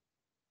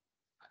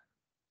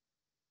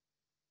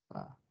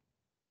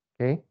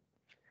 Okay,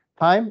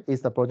 time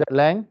is the project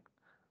length.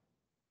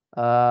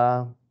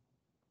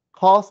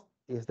 Cost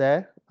is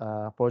there,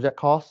 project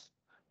cost.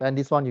 Then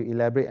this one you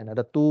elaborate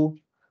another two,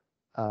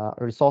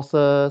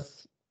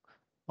 resources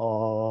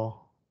or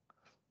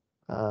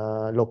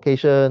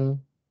location,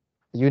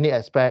 unique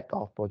aspect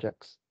of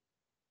projects.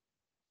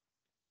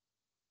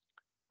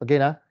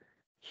 Again,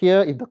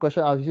 here if the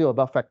question asks you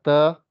about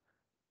factor,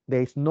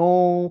 there is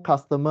no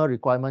customer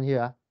requirement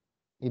here.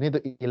 You need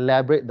to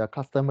elaborate the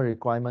customer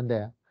requirement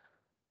there.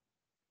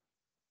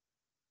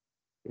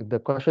 If the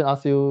question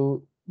asks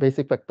you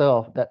basic factor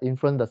of that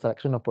influence the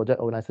selection of project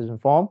organization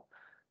form,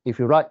 if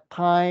you write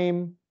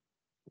time,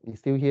 it's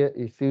still here,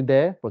 it's still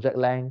there, project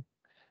length,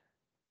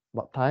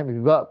 about time. If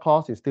you write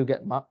cost, you still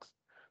get marks.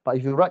 But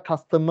if you write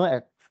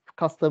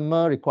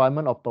customer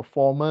requirement of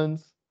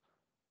performance,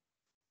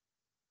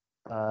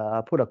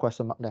 put a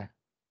question mark there.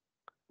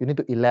 You need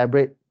to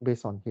elaborate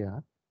based on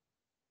here.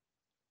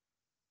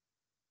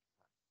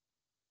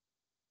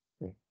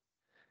 Okay.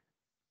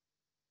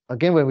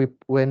 Again,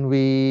 when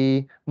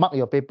we mark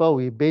your paper,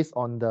 we base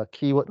on the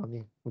keyword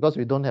only because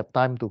we don't have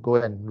time to go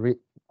and read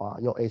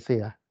your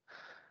essay.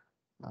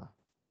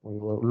 We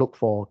will look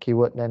for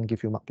keyword, then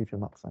give you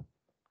marks.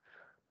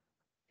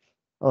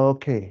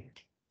 Okay.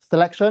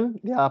 Selection,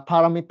 there are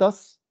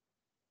parameters.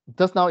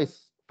 Just now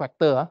is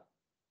factor.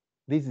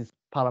 This is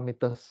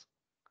parameters.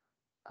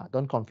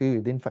 Don't confuse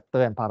within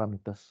factor and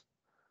parameters.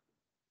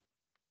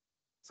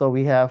 So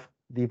we have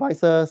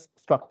devices,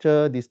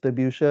 structure,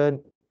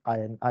 distribution,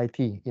 and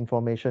IT,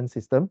 information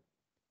system.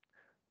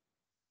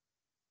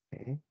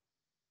 Okay.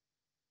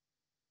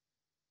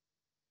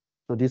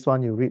 So this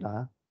one you read.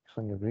 This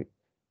one you read.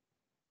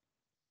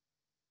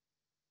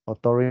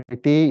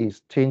 Authority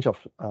is change of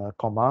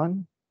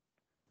command.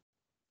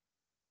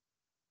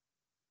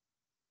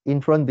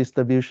 Influence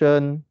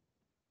distribution.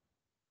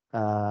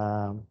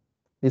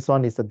 This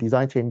one is the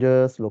design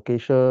changes,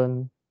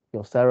 location,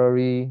 your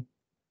salary.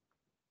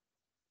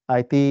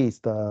 IT is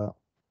the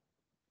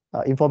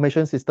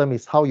information system,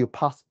 is how you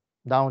pass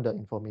down the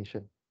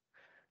information.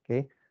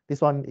 Okay,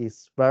 this one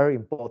is very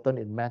important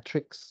in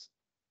matrix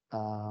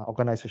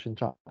organization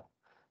chart,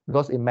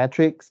 because in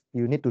matrix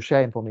you need to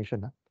share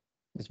information.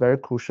 It's very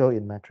crucial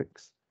in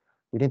matrix.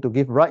 You need to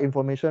give right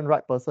information,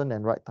 right person,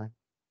 and right time.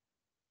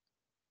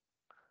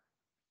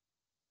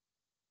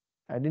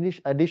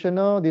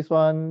 Additional, this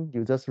one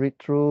you just read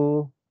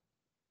through.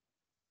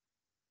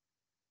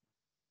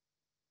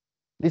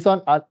 This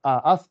one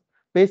ask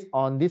based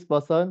on this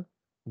person,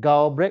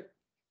 Galbraith.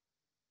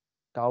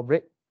 So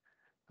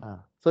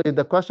if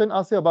the question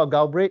asks you about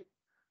Galbraith,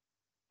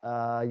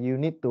 you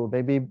need to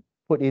maybe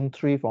put in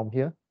 3 from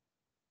here.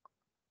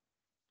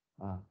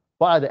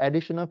 What are the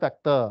additional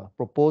factors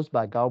proposed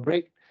by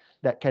Galbraith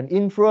that can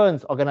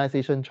influence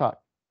organization chart?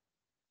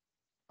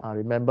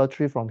 Remember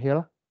 3 from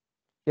here.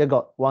 Here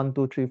got 1,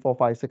 2, 3, 4,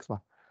 5, 6.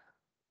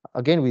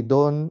 Again, we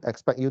don't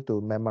expect you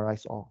to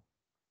memorize all.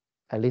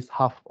 At least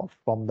half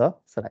from the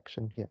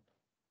selection here.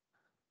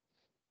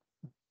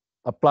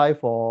 Apply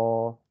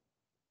for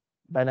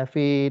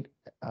benefit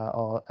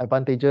or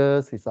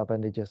advantages,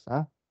 disadvantages.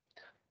 So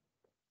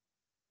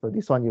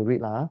this one you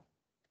read.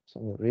 This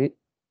one you read.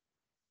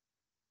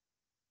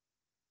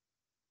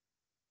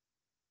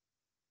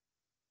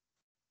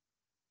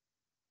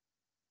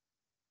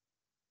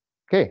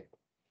 Okay.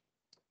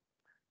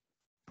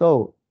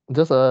 So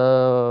just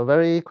a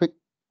very quick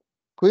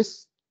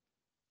quiz.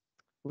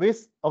 Which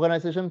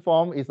organization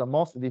form is the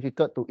most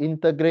difficult to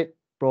integrate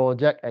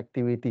project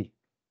activity?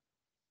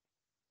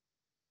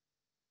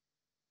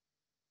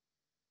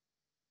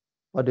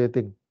 What do you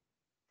think?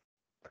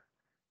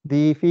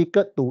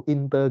 Difficult to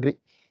integrate.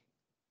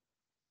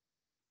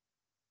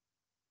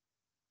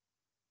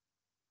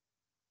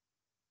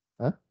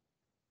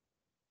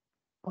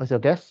 What's your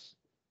guess?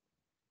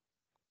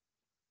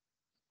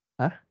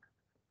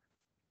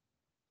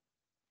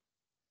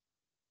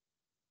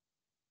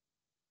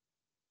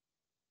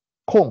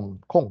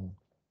 Kong.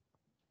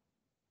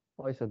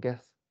 What is your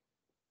guess?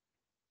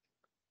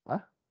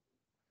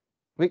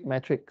 Weak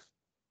matrix.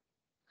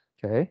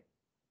 Okay.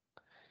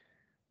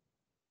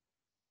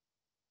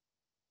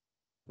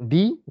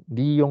 D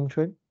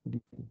Yongchuan.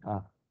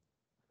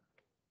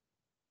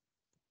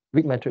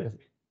 Weak matrix.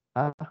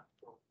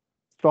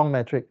 Strong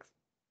matrix.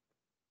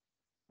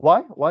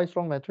 Why? Why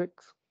strong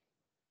matrix?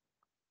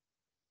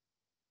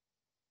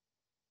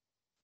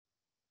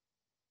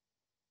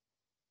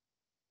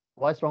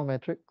 Why strong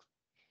matrix?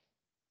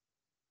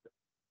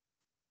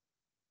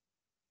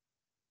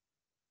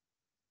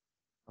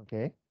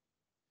 Okay.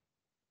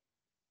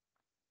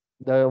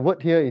 The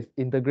word here is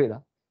integrate.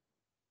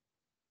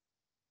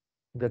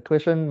 The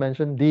question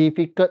mentioned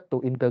difficult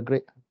to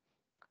integrate.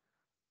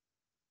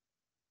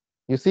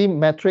 You see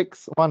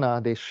metrics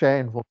one, they share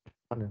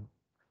information,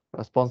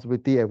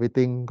 responsibility,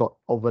 everything got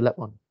overlap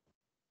on.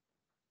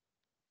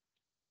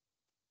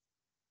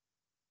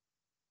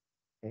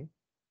 Okay.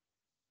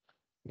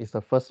 It's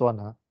the first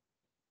one.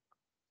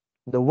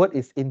 The word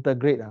is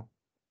integrate.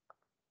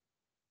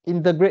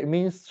 Integrate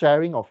means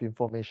sharing of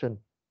information.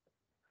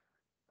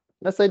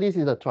 Let's say this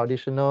is a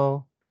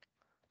traditional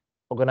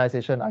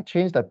organization. I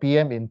change the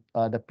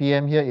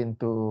PM here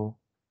into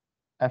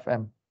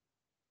FM.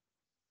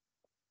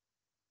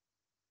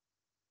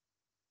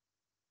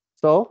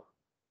 So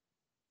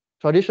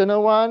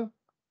traditional one,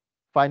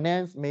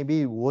 finance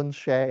maybe won't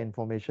share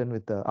information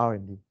with the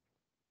R&D.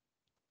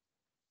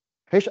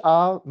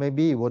 HR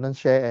maybe wouldn't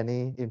share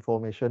any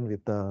information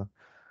with the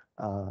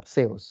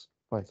sales,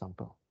 for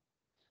example.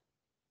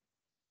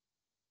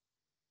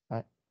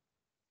 Right?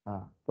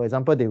 For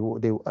example,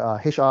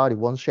 HR they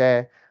won't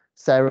share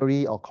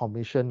salary or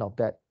commission of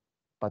that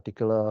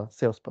particular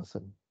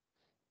salesperson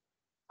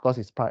because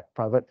it's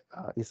private.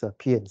 It's a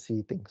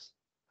P&C things.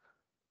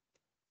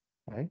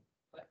 Right?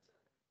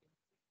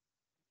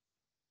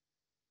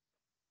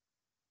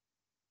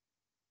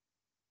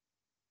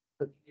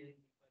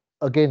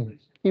 Again,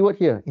 keyword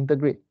here,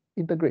 integrate.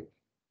 Integrate.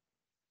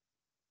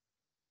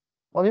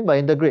 What I mean by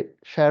integrate?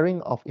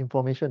 Sharing of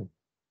information.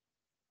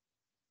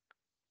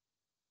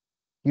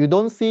 You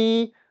don't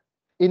see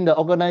in the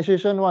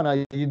organization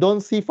one, you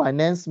don't see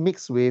finance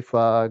mixed with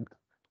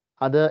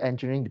other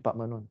engineering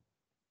department one.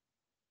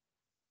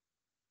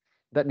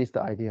 That is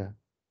the idea.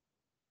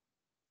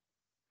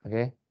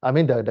 Okay. I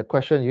mean the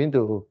question you need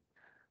to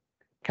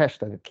catch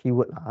the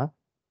keyword,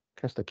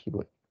 catch the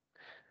keyword.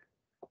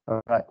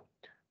 All right.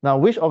 Now,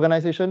 which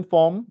organization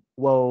form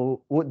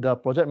would the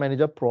project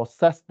manager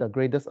process the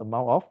greatest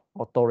amount of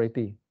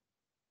authority?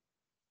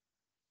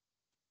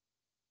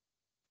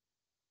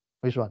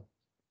 Which one?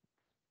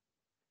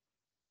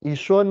 Is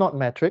sure not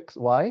metrics.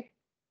 Why?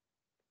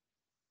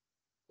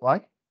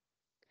 Why?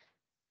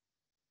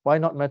 Why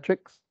not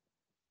metrics?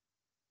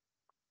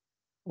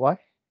 Why?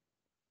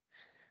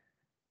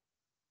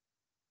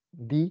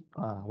 D.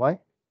 Why?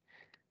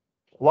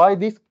 Why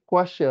this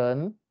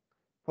question?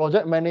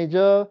 Project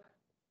manager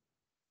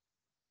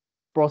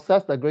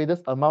process the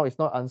greatest amount is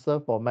not answer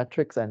for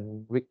metrics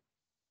and week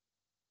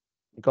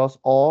because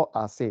all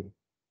are same.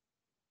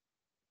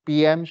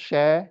 PM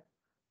share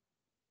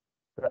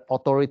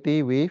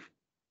authority with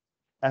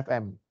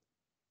FM,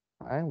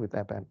 right? With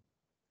FM.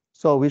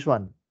 So which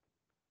one?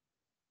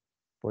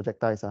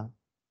 Projectiles.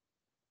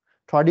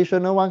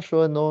 Traditional one,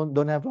 sure, no,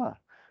 don't have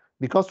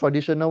because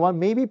traditional one,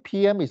 maybe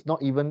PM is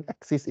not even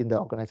exist in the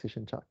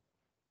organization chart.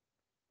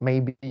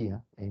 Maybe,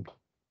 maybe.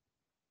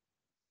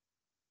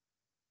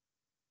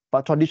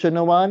 But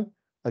traditional one,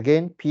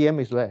 again, PM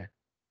is where?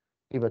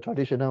 If a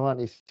traditional one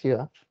is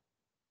here,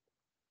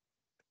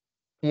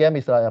 PM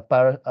is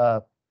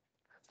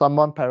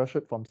someone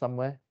parachute from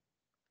somewhere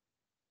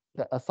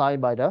that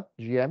assigned by the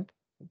GM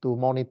to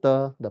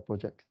monitor the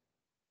project.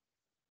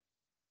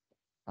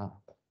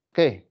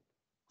 Okay,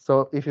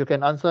 so if you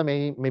can answer,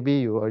 maybe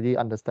you already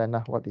understand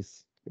what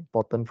is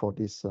important for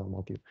this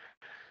module.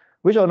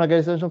 Which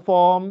organization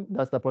form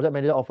does the project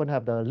manager often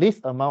have the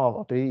least amount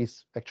of authority?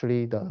 Is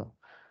actually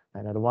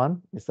another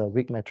one. It's a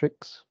weak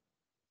matrix.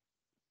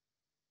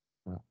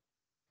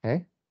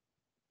 Okay.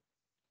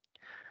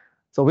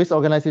 So which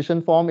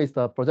organization form is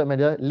the project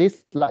manager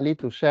least likely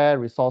to share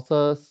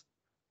resources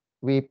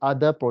with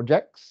other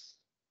projects?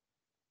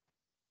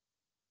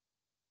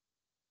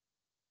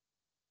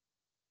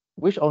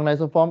 Which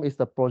organization form is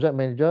the project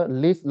manager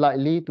least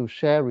likely to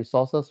share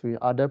resources with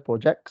other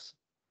projects?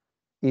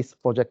 Is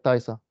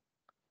projectizer.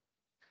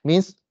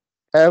 Means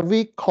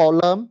every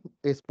column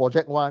is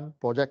project 1,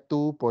 project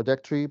 2,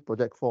 project 3,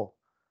 project 4.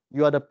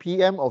 You are the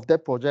PM of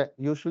that project.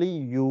 Usually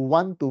you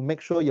want to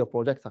make sure your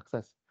project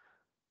success.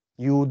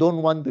 You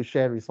don't want to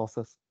share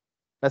resources.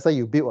 Let's say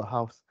you build a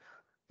house.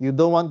 You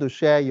don't want to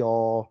share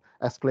your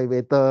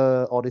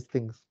excavator, all these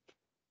things.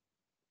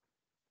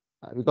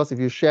 Because if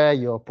you share,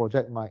 your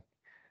project might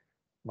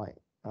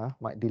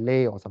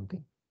delay or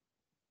something.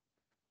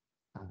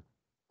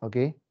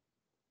 Okay.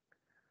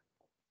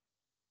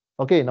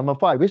 Okay, number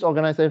 5. Which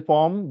organization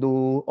form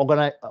do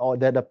organize or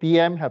that the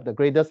PM have the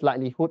greatest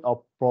likelihood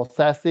of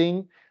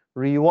processing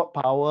reward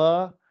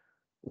power,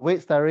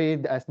 wage salary,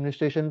 the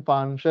administration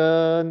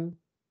function,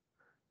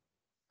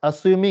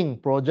 assuming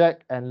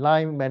project and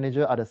line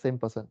manager are the same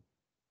person?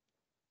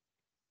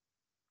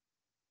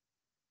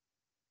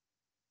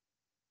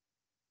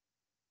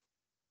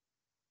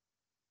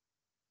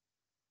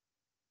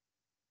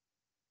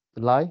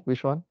 Lai,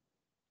 which one?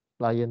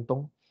 Lai Yan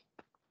Tong.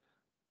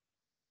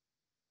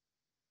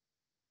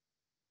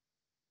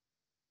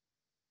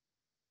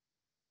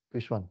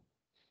 Which one?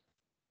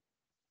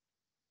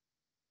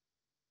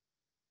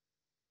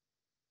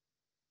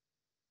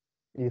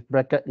 If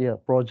bracket here,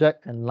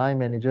 project and line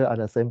manager are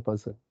the same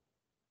person.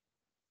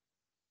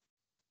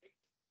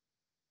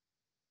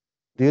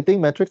 Do you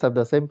think metrics have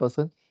the same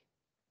person?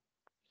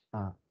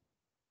 Huh?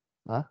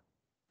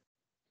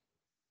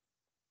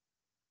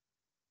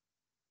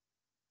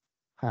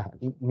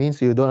 It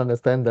means you don't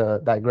understand the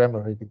diagram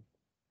already.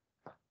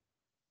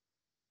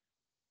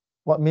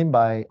 What mean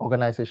by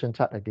organization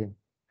chart again?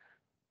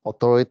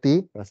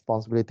 Authority,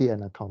 responsibility,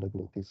 and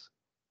accountabilities.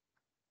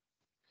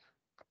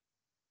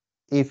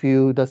 If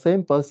you, the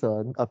same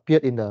person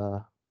appeared in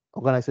the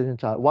organization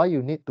chart, why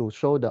you need to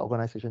show the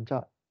organization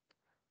chart?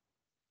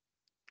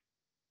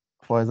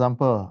 For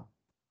example,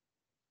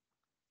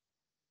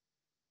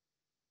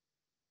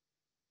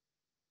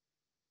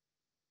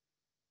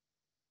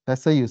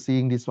 let's say you're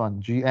seeing this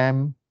one,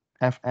 GM,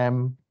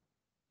 FM,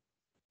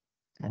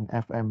 and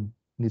FM,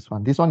 this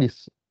one. This one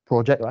is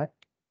project, right?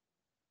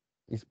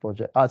 Is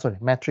project, sorry,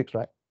 matrix,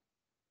 right?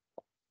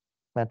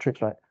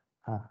 Matrix, right?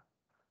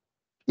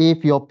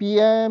 If your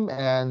PM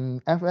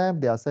and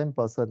FM, they are same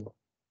person,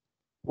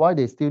 why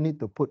they still need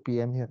to put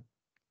PM here?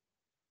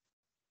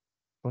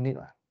 No need,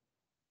 right?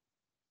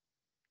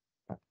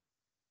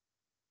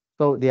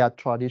 So they are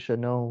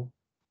traditional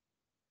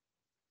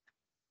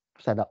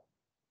setup.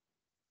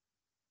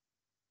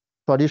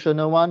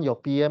 Traditional one, your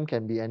PM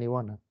can be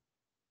anyone.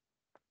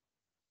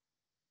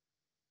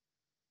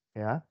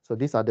 Yeah, so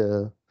these are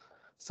the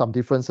some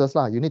differences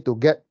lah. You need to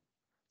get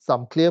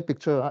some clear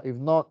picture. If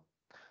not,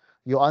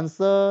 you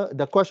answer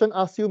the question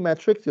asks you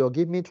matrix, you'll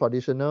give me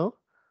traditional.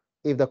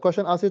 If the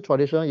question asks you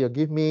traditional, you'll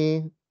give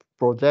me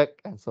project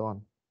and so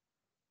on.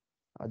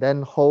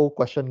 Then whole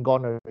question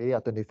gone already,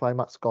 25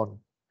 marks gone.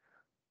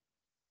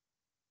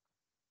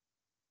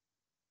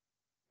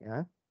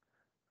 Yeah,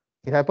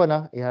 it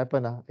happened. It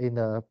happened. In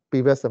the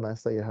previous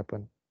semester, it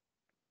happened.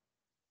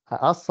 I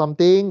asked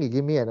something, you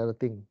give me another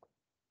thing.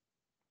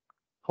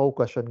 Whole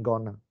question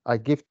gone. I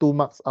give 2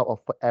 marks out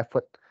of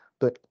effort,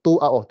 2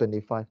 out of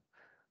 25.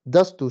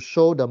 Just to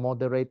show the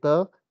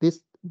moderator,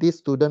 this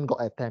student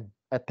got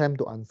attempt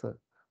to answer,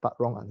 but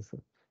wrong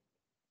answer.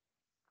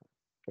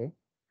 Okay.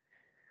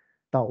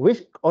 Now,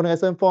 which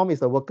organization form is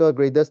the worker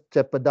greatest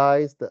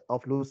jeopardized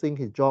of losing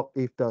his job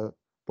if the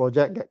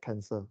project get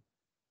cancelled?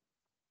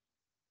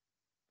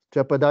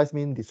 Jeopardize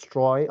means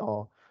destroy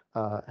or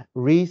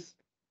risk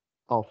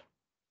of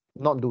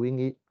not doing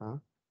it.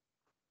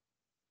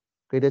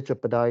 Greatest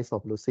jeopardize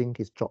of losing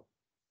his job.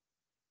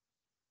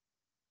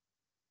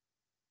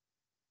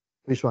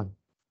 Which one?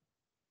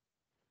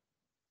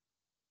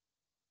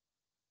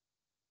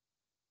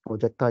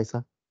 Projectiles.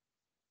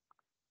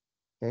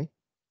 Okay.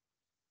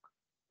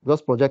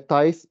 Because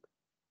projectiles,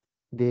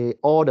 they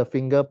all the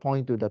finger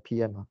point to the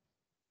PM.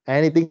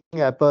 Anything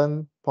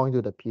happen, point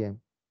to the PM.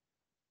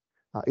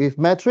 If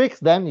matrix,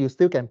 then you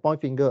still can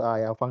point finger.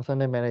 Our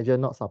functional manager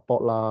not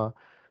support lah.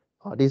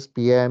 This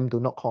PM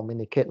do not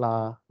communicate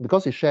lah.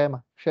 Because you share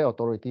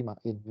authority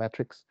in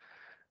matrix.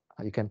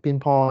 You can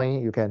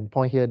pinpoint. You can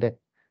point here there.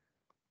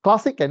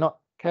 Classic cannot.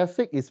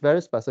 Classic is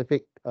very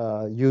specific.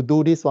 You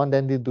do this one,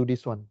 then you do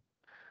this one.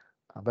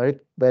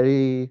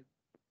 Very.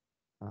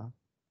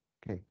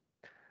 Okay.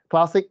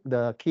 Classic.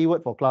 The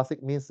keyword for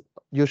classic means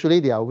usually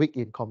they are weak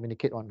in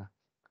communicate one.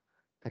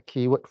 The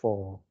keyword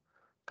for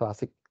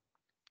classic.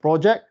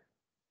 Project,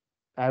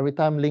 every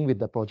time link with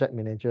the project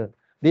manager.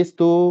 These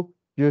two,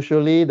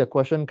 usually the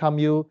question come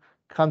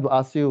to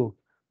ask you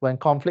when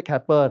conflict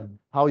happen,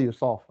 how you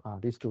solve.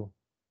 These two.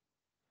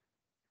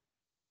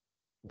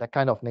 That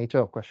kind of nature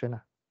of question.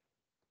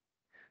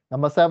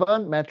 Number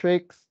 7,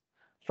 matrix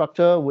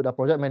structure. Would a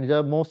project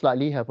manager most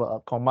likely have a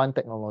command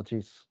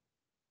technologies?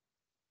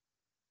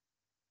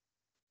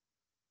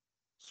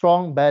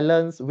 Strong,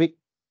 balance, weak,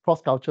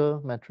 cross-culture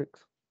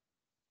matrix.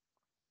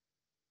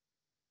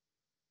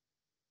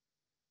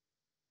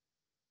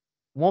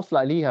 Most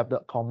likely have the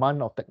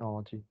command of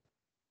technology.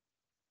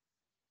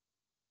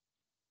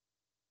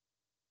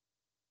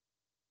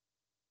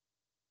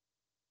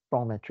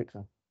 Strong matrix.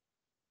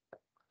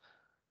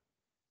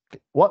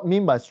 What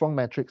mean by strong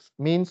matrix?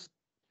 Means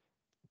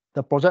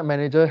the project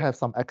manager has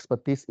some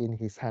expertise in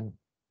his hand.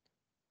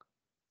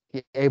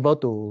 He able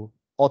to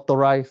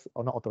authorize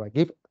or not authorize,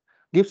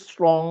 give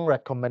strong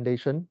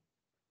recommendation.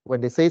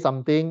 When they say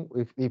something,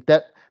 if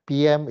that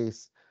PM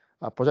is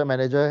project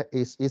manager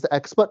is the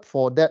expert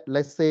for that,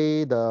 let's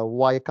say the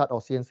wire cut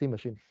or CNC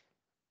machine.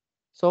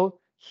 So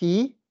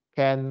the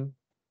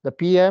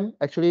PM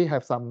actually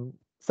have some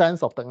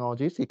sense of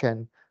technologies. He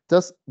can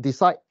just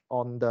decide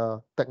on the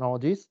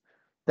technologies.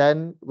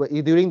 Then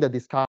during the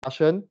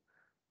discussion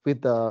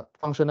with the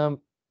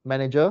functional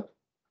manager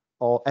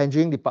or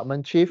engineering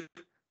department chief,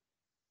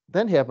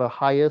 then he have a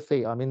higher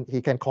say. I mean,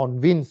 he can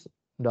convince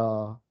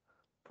the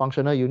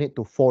functional unit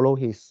to follow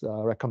his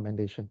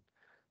recommendation.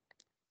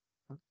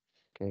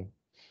 Okay.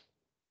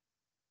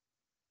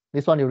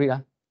 This one you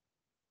read.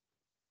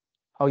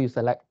 How you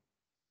select?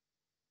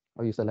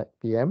 How you select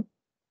PM?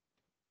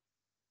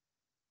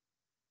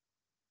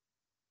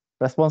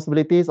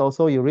 Responsibilities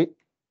also you read.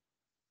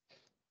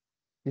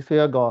 This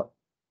here got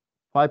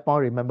 5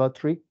 point, remember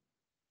 3.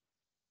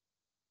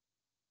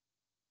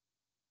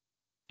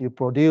 You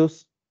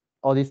produce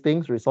all these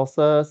things,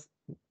 resources,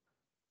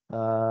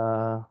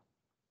 and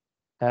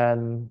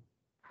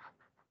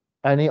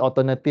any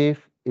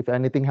alternative if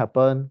anything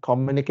happen.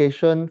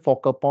 Communication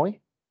focal point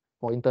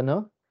for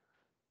internal.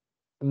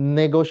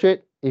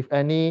 Negotiate if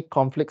any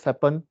conflicts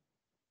happen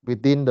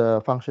within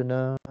the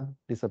functional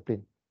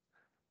discipline.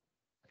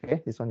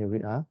 Okay, this one you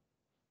read.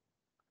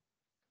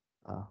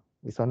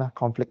 This one,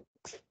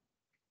 conflicts.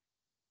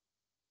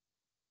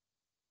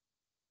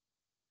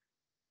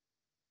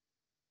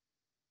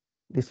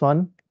 This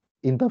one,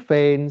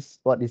 interface,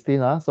 what is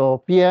this? So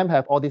PM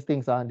have all these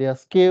things. Their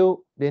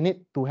skill, they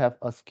need to have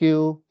a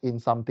skill in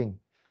something.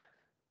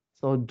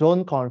 So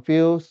don't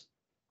confuse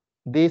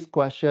this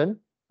question,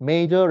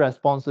 major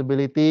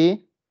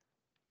responsibility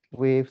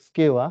with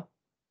skill.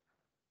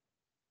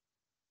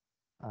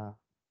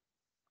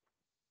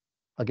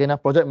 Again,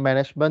 project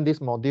management, this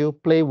module,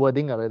 play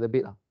wording a little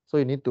bit. So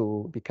you need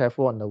to be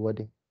careful on the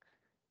wording.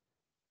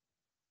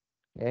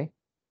 Okay.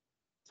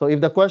 So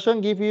if the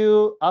question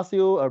asks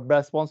you a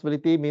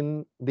responsibility,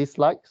 mean these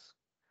slides.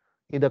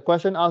 If the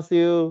question asks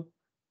you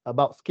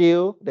about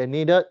skill they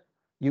needed,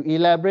 you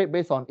elaborate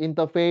based on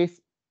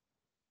interface,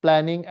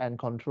 planning, and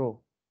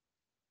control.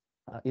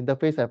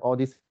 Interface have all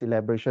this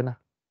elaboration.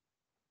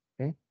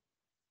 Okay.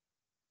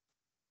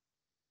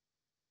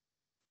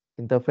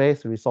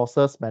 Interface,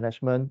 resources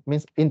management,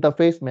 means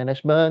interface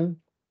management,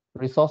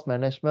 resource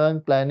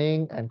management,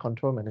 planning, and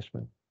control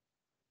management.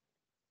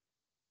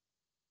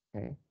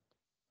 Okay.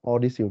 All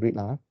this you read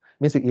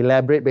means you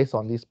elaborate based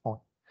on this point.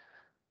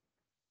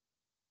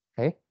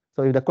 Okay.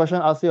 So if the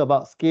question asks you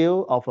about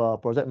skill of a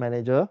project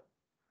manager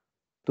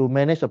to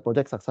manage a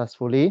project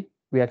successfully,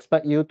 we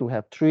expect you to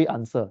have 3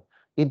 answers: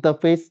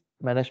 interface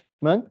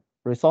management,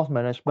 resource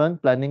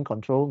management, planning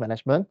control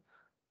management.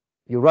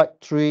 You write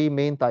 3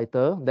 main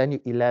titles, then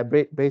you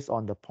elaborate based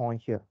on the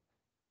point here.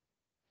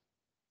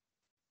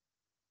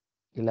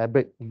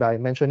 Elaborate by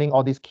mentioning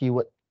all these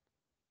keywords.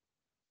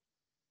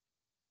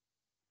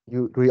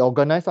 You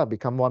reorganize,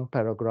 become 1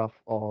 paragraph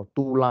or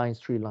 2 lines,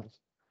 3 lines.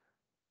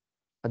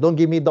 Don't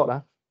give me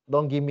dot.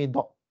 Don't give me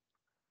dot.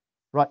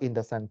 Write in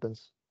the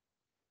sentence.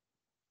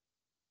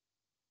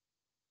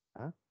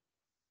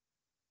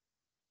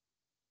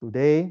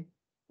 Today,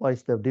 what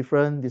is the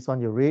difference? This one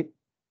you read.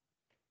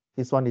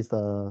 This one is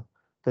the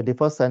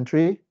 21st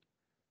century.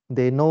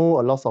 They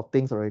know a lot of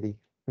things already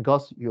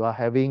because you are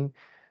having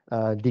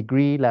a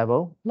degree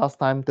level. Last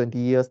time, 20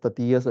 years,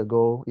 30 years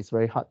ago, it's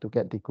very hard to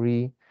get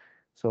degree.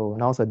 So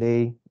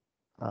nowadays,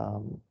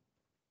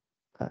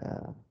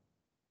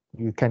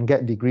 you can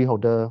get degree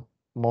holder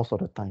most of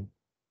the time.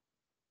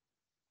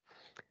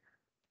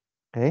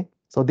 Okay,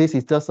 so this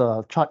is just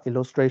a chart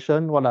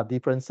illustration. What are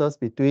differences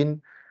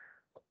between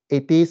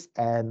 80s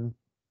and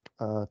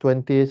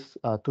 20s,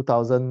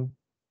 2000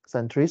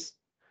 centuries?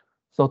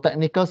 So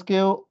technical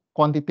skill,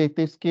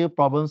 quantitative skill,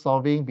 problem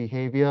solving,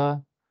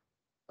 behavior,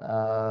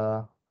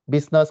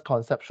 business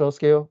conceptual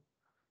skill.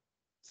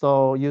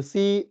 So you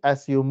see,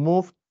 as you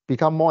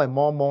become more and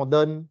more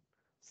modern,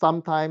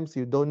 sometimes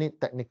you don't need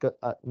technical,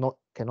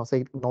 cannot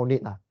say no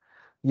need.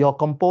 Your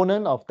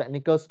component of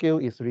technical skill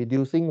is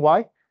reducing.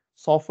 Why?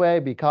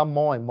 Software become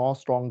more and more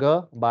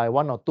stronger. By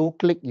 1 or 2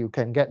 click, you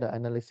can get the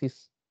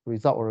analysis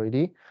result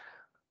already.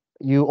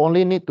 You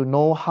only need to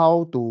know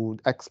how to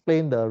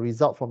explain the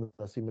result from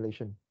the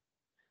simulation.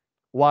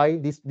 Why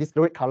this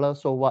red color,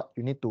 so what?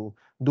 You need to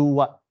do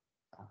what?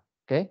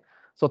 Okay,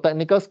 so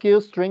technical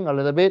skills string a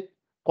little bit,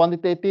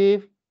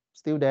 quantitative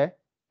still there.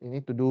 You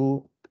need to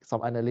do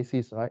some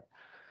analysis, right?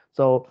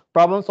 So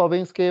problem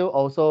solving skill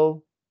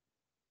also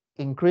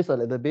increase a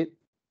little bit.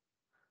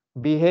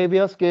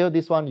 Behavior skill,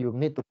 this one you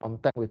need to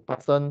contact with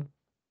person,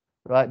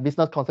 right?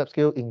 Business concept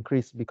skill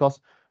increase because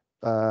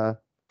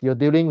you're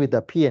dealing with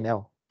the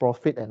P&L,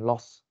 profit and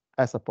loss,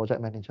 as a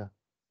project manager.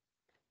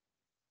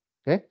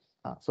 Okay,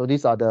 so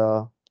these are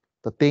the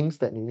things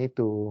that you need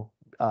to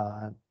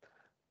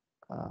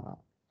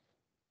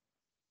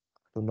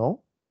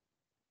know.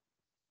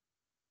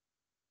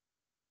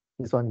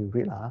 This one you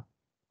read,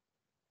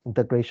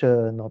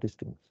 integration, all these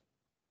things.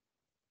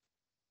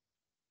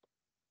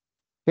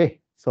 Okay,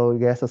 so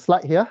there's a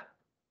slide here.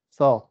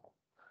 So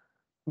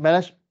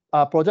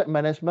project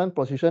management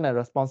position and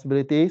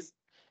responsibilities.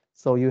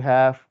 So you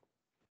have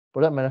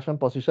project management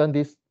position,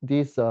 these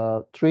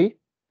 3.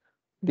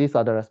 These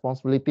are the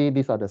responsibility,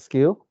 these are the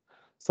skill.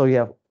 So you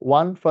have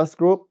first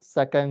group,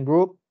 second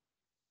group,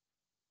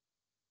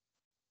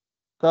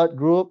 third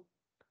group,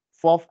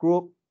 fourth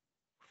group,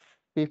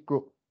 fifth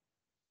group.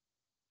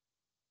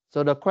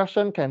 So the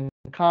question can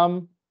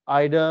come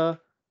either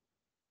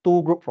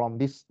 2 group from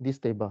this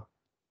table.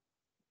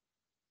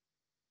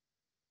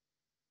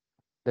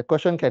 The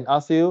question can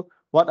ask you,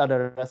 what are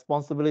the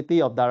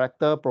responsibility of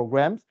director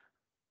programs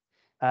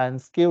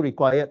and skill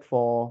required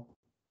for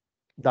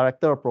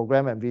director of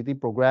program and VP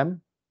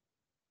program,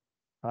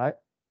 right?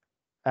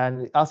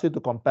 And it asks you to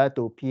compare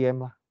to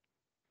PM.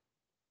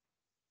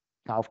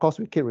 Now, of course,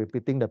 we keep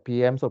repeating the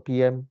PM, so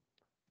PM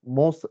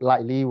most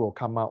likely will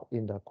come out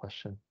in the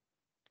question.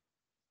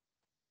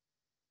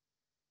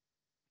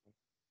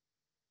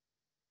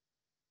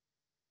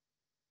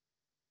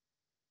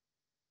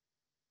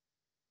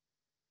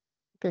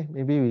 Okay,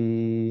 maybe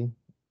we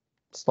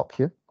stop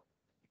here.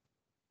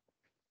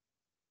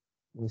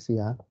 Let me see.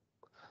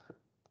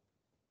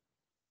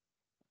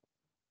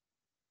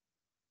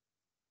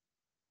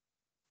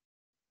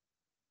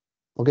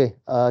 Okay,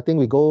 I think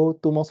we go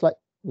 2 more slides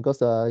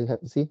because you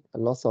have to see a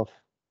lot of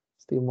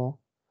still more.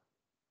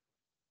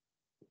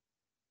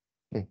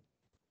 Okay.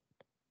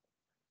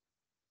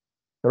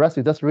 The rest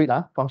you just read.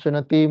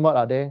 Functional team, what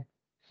are they?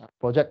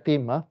 Project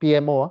team,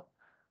 PMO,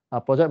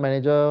 project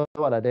manager,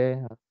 what are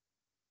they?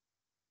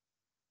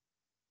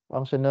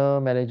 Functional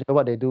manager,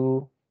 what they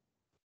do.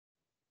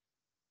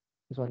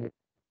 This one.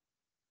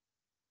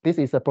 This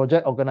is a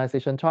project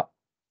organization chart.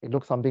 It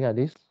looks something like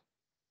this.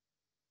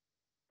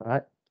 All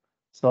right.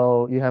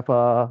 So you have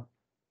a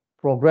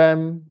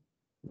program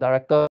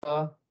director,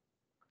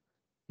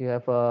 you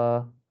have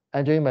a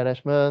engineering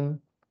management,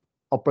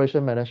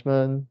 operation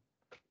management,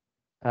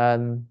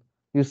 and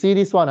you see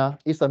this one,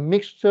 it's a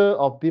mixture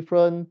of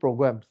different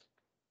programs.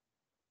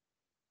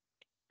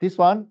 This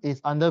one is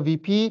under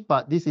VP,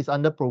 but this is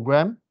under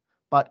program.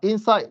 But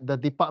inside the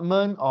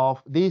department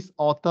of this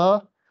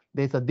author,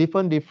 there's a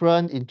different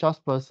in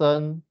charge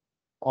person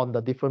on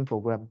the different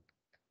program.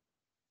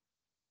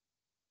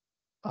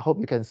 I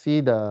hope you can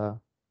see the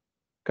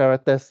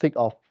characteristic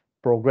of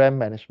program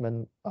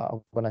management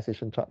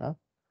organization chart.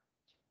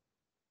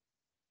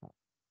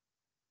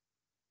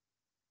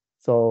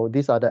 So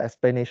these are the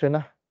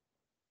explanation.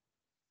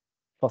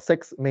 For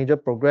 6 major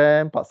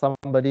program, but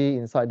somebody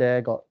inside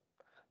there got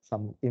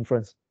some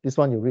inference. This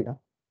one you read.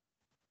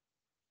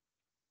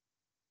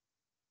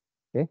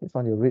 Okay, this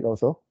one you read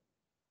also.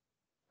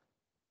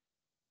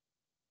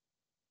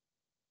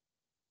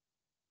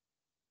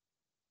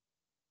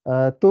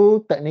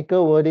 Two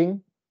technical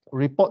wording,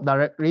 report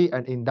directly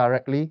and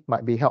indirectly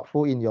might be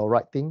helpful in your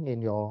writing,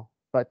 your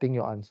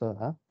answer.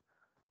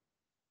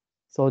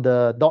 So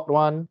the dot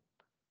one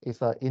is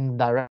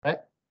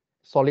indirect,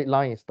 solid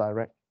line is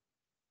direct.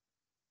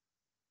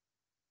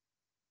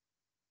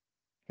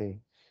 Okay,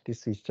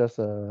 this is just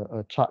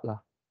a chart lah.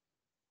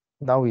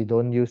 Now we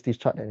don't use this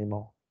chart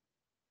anymore.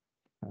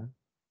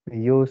 We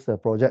use the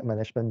project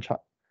management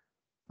chart,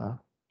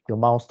 your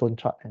milestone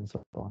chart and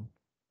so on.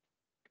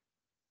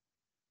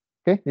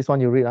 Okay, this one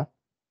you read. This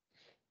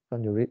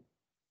one you read.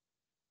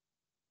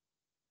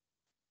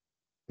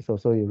 This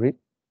also you read.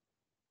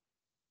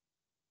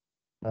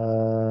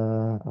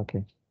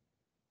 Okay.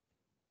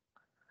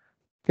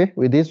 Okay,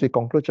 with this we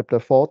conclude chapter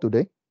 4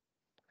 today.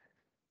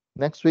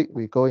 Next week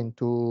we go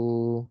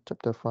into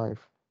chapter 5.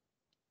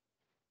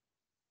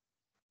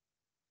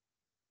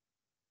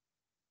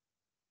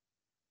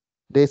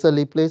 There's a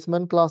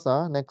replacement class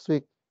next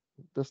week.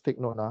 Just take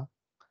note.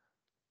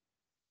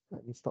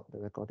 Let me stop the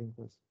recording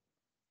first.